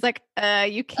it? And she's like,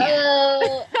 you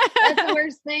can't. That's the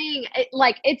worst thing.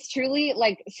 It's truly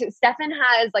like, Stefan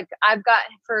has like, I've got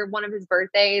for one of his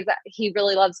birthdays, he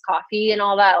really loves coffee and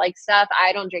all that like stuff.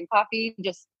 I don't drink coffee,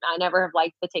 just I never have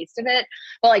liked the taste of it.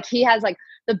 But like he has like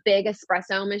the big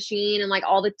espresso machine and like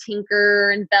all the tinker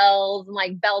and bells and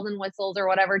like bells and whistles or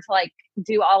whatever to like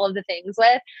do all of the things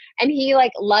with. And he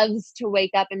like loves to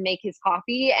wake up and make his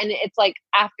coffee. And it's like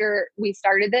after we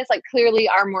started this, like clearly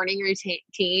our morning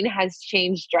routine has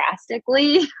changed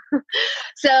drastically.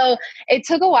 So it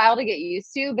took a while to get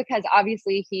used to, because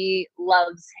obviously he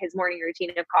loves his morning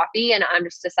routine of coffee and I'm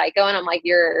just a psycho. And I'm like,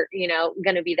 you're, you know,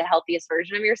 going to be the healthiest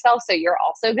version of yourself. So you're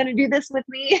also going to do this with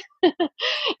me.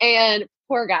 And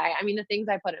poor guy. I mean, the things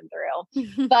I put him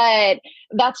through, but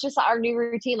that's just our new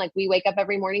routine. Like we wake up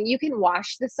every morning. You can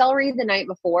wash the celery the night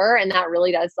before, and that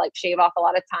really does like shave off a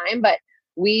lot of time, but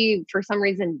we, for some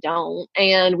reason, don't.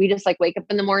 And we just like wake up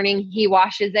in the morning, he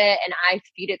washes it and I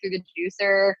feed it through the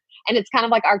juicer. And it's kind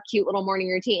of like our cute little morning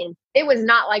routine. It was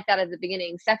not like that at the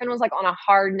beginning. Stefan was like on a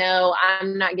hard no,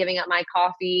 I'm not giving up my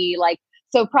coffee. Like,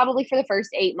 so probably for the first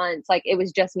 8 months, like it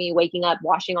was just me waking up,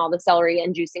 washing all the celery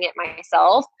and juicing it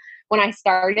myself. When I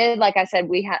started, like I said,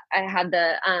 I had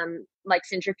the like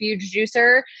centrifuge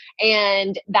juicer,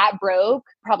 and that broke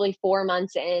probably 4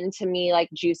 months into me like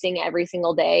juicing every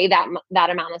single day that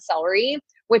amount of celery,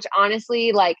 which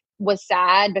honestly like was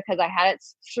sad because I had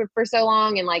it for so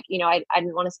long, and like, you know, I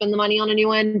didn't want to spend the money on a new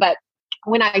one. But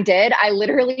when I did, I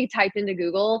literally typed into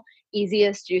Google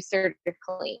easiest juicer to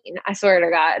clean. I swear to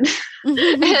God.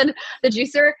 And the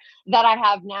juicer that I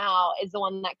have now is the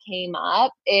one that came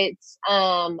up. It's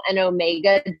an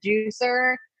Omega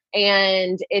juicer,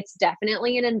 and it's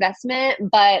definitely an investment,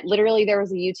 but literally there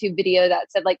was a YouTube video that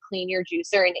said like clean your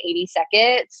juicer in 80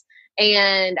 seconds.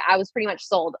 And I was pretty much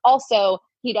sold. Also,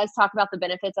 he does talk about the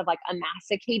benefits of like a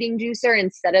masticating juicer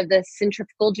instead of the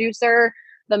centrifugal juicer.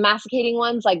 The masticating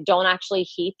ones like don't actually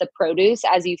heat the produce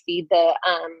as you feed the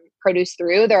produce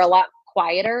through. They're a lot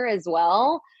quieter as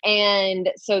well.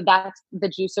 And so that's the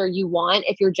juicer you want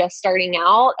if you're just starting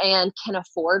out and can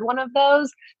afford one of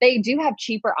those. They do have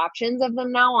cheaper options of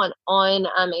them now on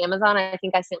Amazon. I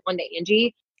think I sent one to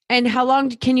Angie. And how long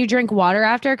can you drink water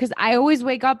after? Because I always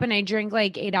wake up and I drink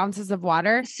like 8 ounces of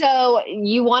water. So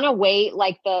you want to wait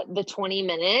like the 20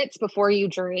 minutes before you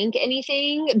drink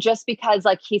anything, just because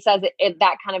like he says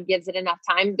that kind of gives it enough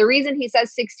time. The reason he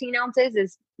says 16 ounces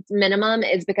is minimum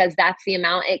is because that's the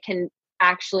amount it can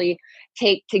actually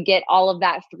take to get all of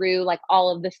that through like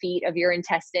all of the feet of your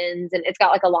intestines, and it's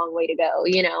got like a long way to go,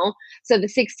 you know. So the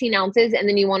 16 ounces, and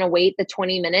then you want to wait the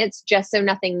 20 minutes just so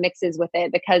nothing mixes with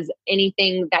it, because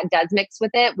anything that does mix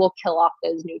with it will kill off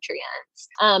those nutrients.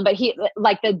 But he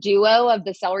like the duo of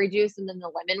the celery juice and then the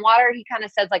lemon water, he kind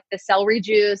of says like the celery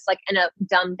juice, like in a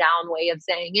dumbed down way of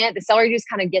saying it, the celery juice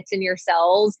kind of gets in your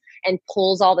cells and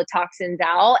pulls all the toxins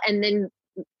out, and then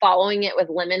following it with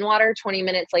lemon water 20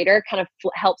 minutes later kind of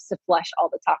helps to flush all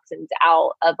the toxins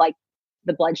out of like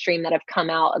the bloodstream that have come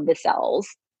out of the cells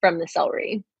from the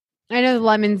celery. I know the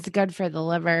lemon's good for the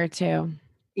liver too.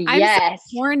 Yes. I'm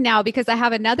so torn now because I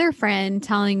have another friend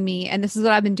telling me, and this is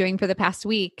what I've been doing for the past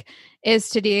week, is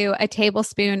to do a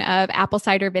tablespoon of apple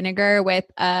cider vinegar with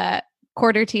a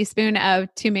quarter teaspoon of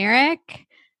turmeric,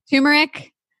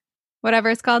 whatever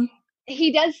it's called.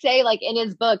 He does say like in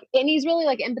his book, and he's really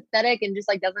like empathetic and just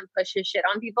like doesn't push his shit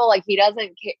on people. Like he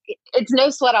doesn't, it's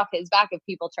no sweat off his back if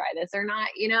people try this or not,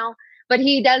 you know? But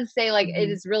he does say like, it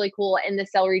is really cool in the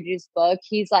celery juice book.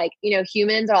 He's like, you know,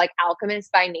 humans are like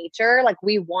alchemists by nature. Like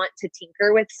we want to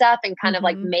tinker with stuff and kind of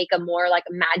like make a more like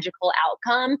magical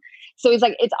outcome. So he's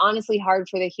like, it's honestly hard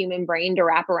for the human brain to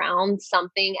wrap around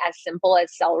something as simple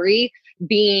as celery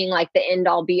being like the end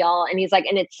all be all. And he's like,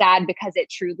 and it's sad because it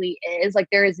truly is. Like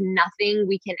there is nothing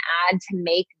we can add to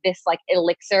make this like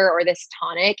elixir or this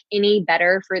tonic any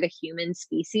better for the human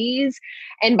species.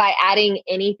 And by adding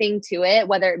anything to it,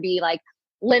 whether it be like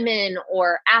lemon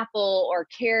or apple or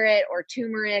carrot or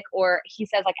turmeric, or he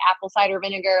says like apple cider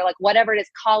vinegar, like whatever it is,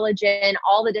 collagen,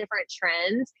 all the different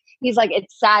trends. He's like,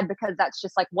 it's sad because that's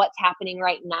just like what's happening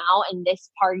right now in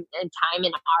this part in time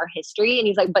in our history. And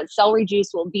he's like, but celery juice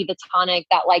will be the tonic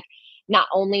that like not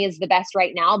only is the best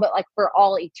right now, but like for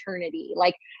all eternity.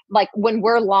 Like when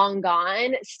we're long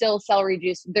gone, still celery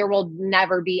juice, there will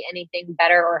never be anything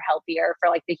better or healthier for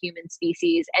like the human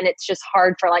species. And it's just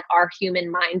hard for like our human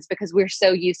minds because we're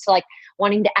so used to like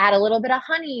wanting to add a little bit of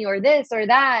honey or this or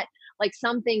that, like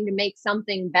something to make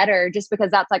something better, just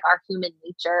because that's like our human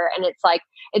nature. And it's like,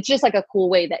 it's just like a cool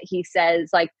way that he says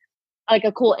like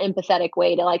a cool empathetic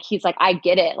way to like, he's like, I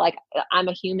get it. Like I'm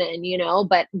a human, you know,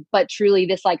 but truly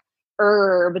this like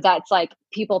herb that's like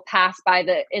people pass by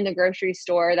in the grocery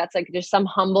store. That's like just some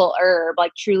humble herb,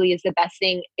 like truly is the best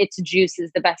thing. Its juice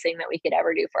is the best thing that we could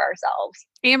ever do for ourselves.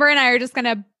 Amber and I are just going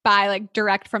to buy like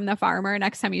direct from the farmer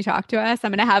next time you talk to us.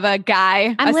 I'm going to have a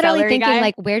guy. I'm literally thinking guy.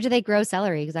 like, where do they grow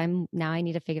celery? Because I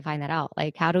need to find that out.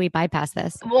 Like, how do we bypass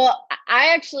this? Well,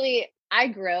 I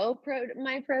grow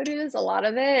my produce, a lot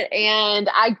of it. And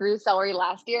I grew celery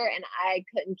last year and I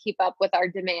couldn't keep up with our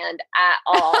demand at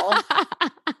all.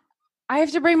 I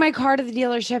have to bring my car to the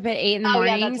dealership at 8 in the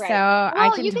morning. Yeah, that's right. So I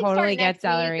can totally get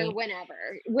celery. Or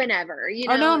whenever, you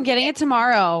know. Oh no, I'm getting it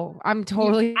tomorrow. I'm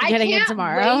totally getting it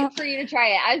tomorrow. I can't wait for you to try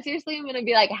it. I seriously am going to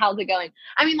be like, how's it going?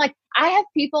 I mean, like I have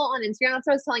people on Instagram. That's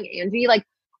what I was telling Angie. Like,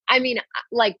 I mean,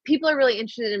 like people are really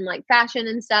interested in like fashion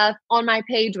and stuff on my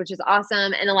page, which is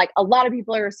awesome. And like a lot of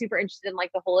people are super interested in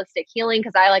like the holistic healing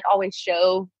because I like always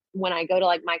show when I go to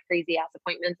like my crazy ass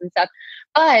appointments and stuff.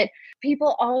 But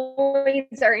people always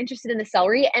are interested in the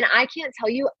celery. And I can't tell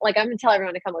you, like, I'm going to tell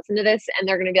everyone to come listen to this and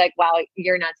they're going to be like, wow,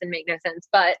 you're nuts and make no sense.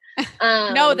 But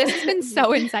no, this has been so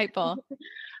insightful.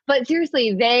 But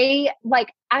seriously,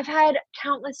 I've had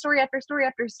countless story after story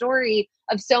after story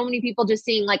of so many people just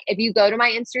seeing, like, if you go to my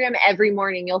Instagram every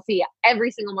morning, you'll see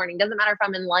every single morning, doesn't matter if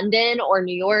I'm in London or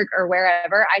New York or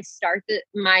wherever, I start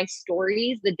my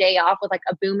stories the day off with like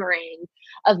a boomerang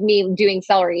of me doing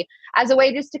celery as a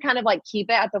way just to kind of like keep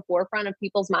it at the forefront of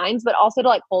people's minds, but also to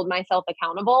like hold myself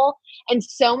accountable. And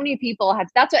so many people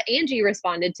that's what Angie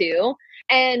responded to.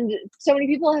 And so many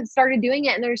people have started doing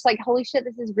it and they're just like, holy shit,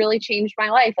 this has really changed my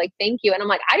life. Like, thank you. And I'm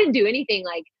like, I didn't do anything.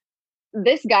 Like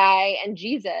this guy and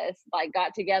Jesus like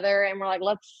got together and we're like,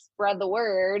 let's spread the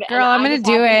word. Girl, I'm going to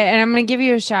do it. And I'm going to give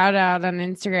you a shout out on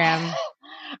Instagram.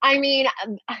 I mean,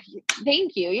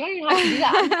 thank you. You don't even have to do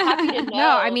that. I'm just happy to know.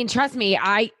 No, I mean, trust me,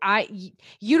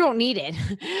 you don't need it,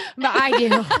 but I do.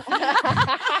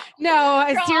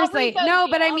 No, Girl, seriously. No,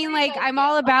 but I mean, like, I'm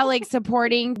all about like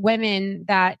supporting women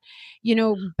that, you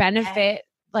know, benefit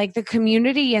like the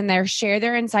community and share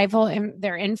their insightful and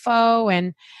their info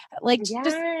and like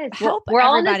just help we're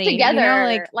all everybody. in this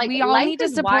together. You know, like we all need to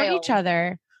support each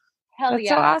other. Hell That's yeah.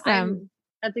 so awesome.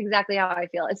 That's exactly how I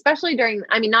feel, especially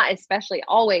not especially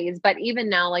always, but even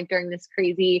now, like during this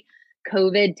crazy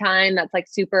COVID time, that's like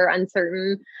super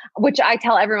uncertain, which I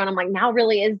tell everyone, I'm like, now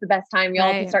really is the best time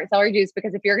y'all to start celery juice,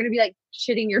 because if you're going to be like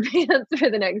shitting your pants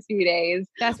for the next few days,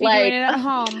 that's like doing it at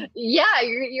home. Yeah.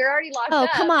 You're already locked up. up.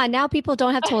 Oh, come on. Now people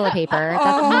don't have toilet paper.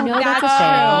 That's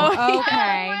a thing.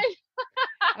 Okay.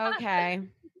 Okay.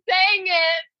 Dang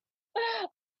it.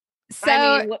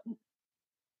 So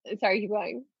sorry, keep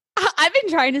going. I've been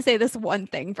trying to say this one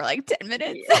thing for like 10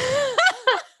 minutes. Yeah.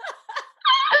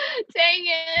 Dang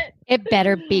it. It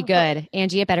better be good.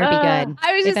 Angie, it better be good.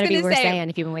 I was just going to say, saying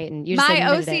if you've been waiting. You my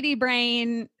OCD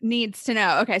brain needs to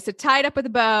know. Okay, so tie it up with a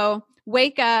bow,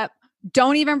 wake up,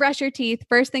 don't even brush your teeth.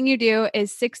 First thing you do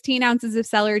is 16 ounces of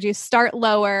celery juice. Start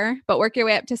lower, but work your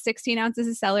way up to 16 ounces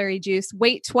of celery juice.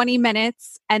 Wait 20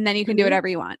 minutes, and then you can do whatever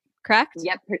you want. Correct?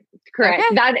 Yep. Correct.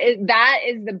 Okay. That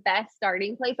is the best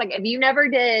starting place. Like if you never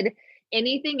did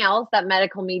anything else that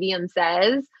medical medium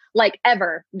says, like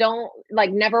ever, don't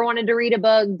like never wanted to read a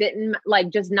book, didn't like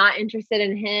just not interested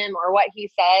in him or what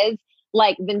he says,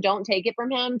 like then don't take it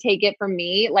from him. Take it from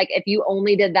me. Like if you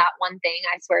only did that one thing,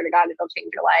 I swear to God, it'll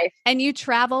change your life. And you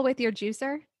travel with your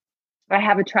juicer? I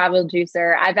have a travel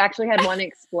juicer. I've actually had one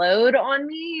explode on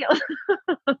me.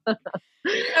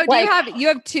 So do you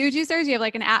have two juicers? You have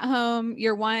like an at-home,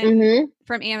 your one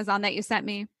from Amazon that you sent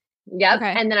me. Yep.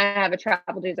 Okay. And then I have a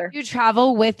travel juicer. You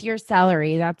travel with your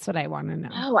celery. That's what I want to know.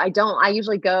 Oh, I don't. I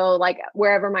usually go like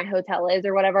wherever my hotel is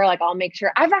or whatever. Like I'll make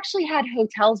sure. I've actually had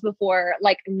hotels before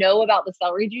like know about the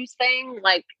celery juice thing.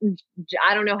 Like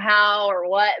I don't know how or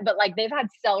what, but like they've had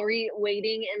celery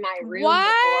waiting in my room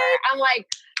before. I'm like,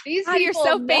 these people. You're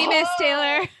so famous,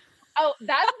 Taylor. Oh, that's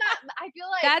not, I feel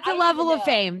like that's a level of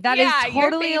fame. That is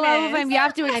totally a level of fame. You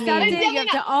have to accept it. You have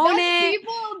to own it.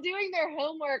 People doing their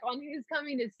homework on who's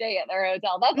coming to stay at their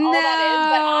hotel. That's all that is.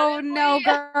 But honestly, no,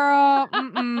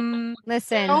 girl.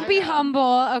 Listen, don't be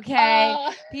humble. Okay.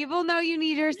 People know you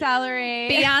need your celery.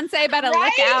 Beyonce better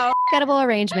look out. Forgettable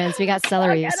arrangements. We got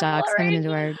celery stocks coming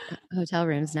into our hotel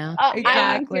rooms now.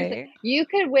 Exactly. You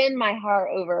could win my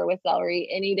heart over with celery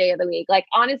any day of the week. Like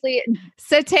honestly.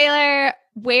 So Taylor,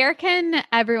 where can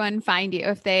everyone find you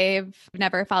if they've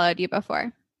never followed you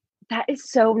before? That is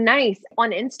so nice.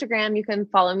 On Instagram, you can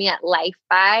follow me at Life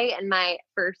By, and my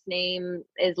first name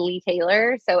is Lee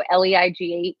Taylor. So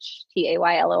LeightTaylor,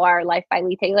 Life by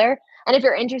Lee Taylor. And if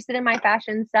you're interested in my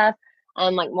fashion stuff,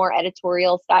 like more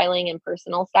editorial styling and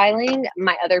personal styling,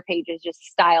 my other page is just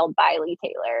Styled by Lee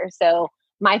Taylor. So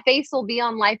my face will be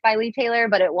on Life by Lee Taylor,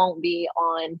 but it won't be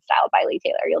on Style by Lee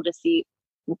Taylor. You'll just see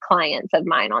clients of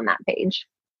mine on that page.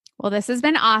 Well, this has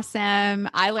been awesome.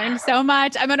 I learned so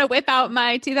much. I'm going to whip out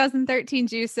my 2013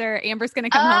 juicer. Amber's going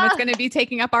to come home. It's going to be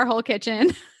taking up our whole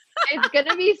kitchen. It's going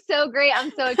to be so great.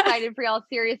 I'm so excited for y'all.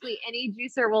 Seriously, any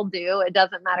juicer will do. It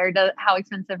doesn't matter how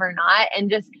expensive or not. And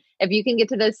just if you can get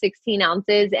to those 16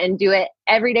 ounces and do it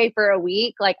every day for a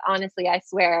week, like honestly, I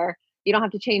swear you don't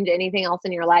have to change anything else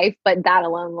in your life, but that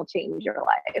alone will change your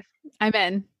life. I'm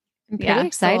in. I'm pretty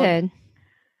excited.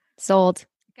 Sold.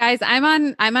 Guys, I'm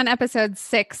on episode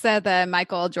 6 of the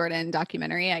Michael Jordan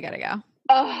documentary. I gotta go.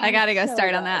 Oh, I gotta go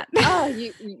start on that. Oh,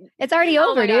 it's already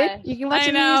over, dude. Gosh. You can watch it.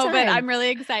 I know, but I'm really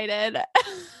excited.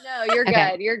 No, you're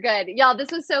good. You're good. Y'all,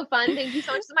 this was so fun. Thank you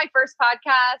so much. This is my first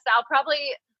podcast. I'll probably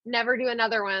never do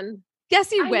another one.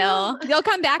 Yes, you will. You'll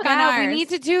come back on ours. We need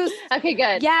to do. Okay,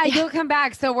 good. Yeah, you'll come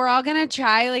back. So we're all gonna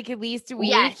try like at least a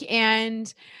week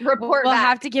and report. We'll back.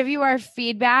 have to give you our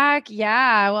feedback.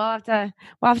 Yeah,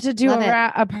 we'll have to do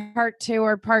a part 2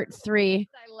 or part 3,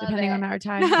 depending on our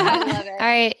time. I love it. All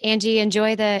right, Angie,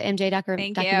 enjoy the MJ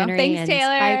documentary. Thanks,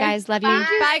 Taylor. Bye, guys. Love you.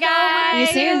 Bye, guys.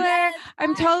 See you soon. Taylor.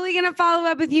 I'm totally gonna follow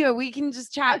up with you. We can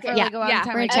just chat for like a long time.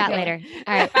 We're gonna chat later.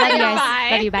 All right, love you guys. Bye.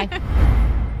 Love you. Bye.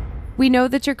 We know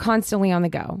that you're constantly on the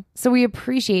go, so we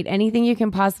appreciate anything you can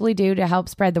possibly do to help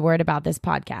spread the word about this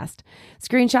podcast.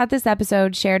 Screenshot this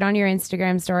episode, share it on your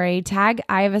Instagram story, tag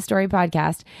I Have a Story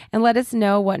podcast, and let us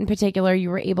know what in particular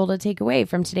you were able to take away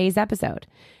from today's episode.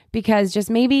 Because just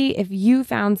maybe if you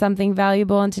found something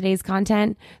valuable in today's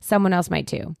content, someone else might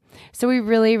too. So we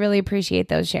really, really appreciate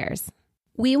those shares.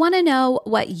 We want to know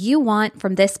what you want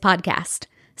from this podcast.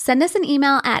 Send us an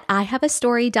email at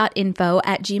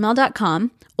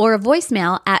ihaveastory.info@gmail.com or a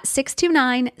voicemail at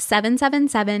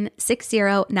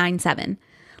 629-777-6097.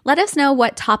 Let us know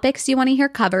what topics you want to hear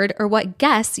covered or what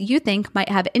guests you think might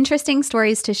have interesting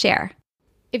stories to share.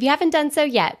 If you haven't done so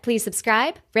yet, please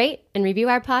subscribe, rate, and review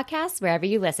our podcast wherever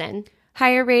you listen.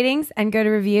 Higher ratings and good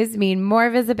reviews mean more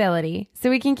visibility, so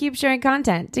we can keep sharing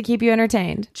content to keep you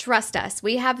entertained. Trust us,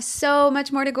 we have so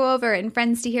much more to go over and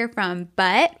friends to hear from,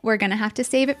 but we're going to have to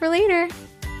save it for later.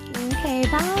 Okay,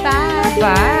 bye. Bye.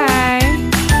 Bye.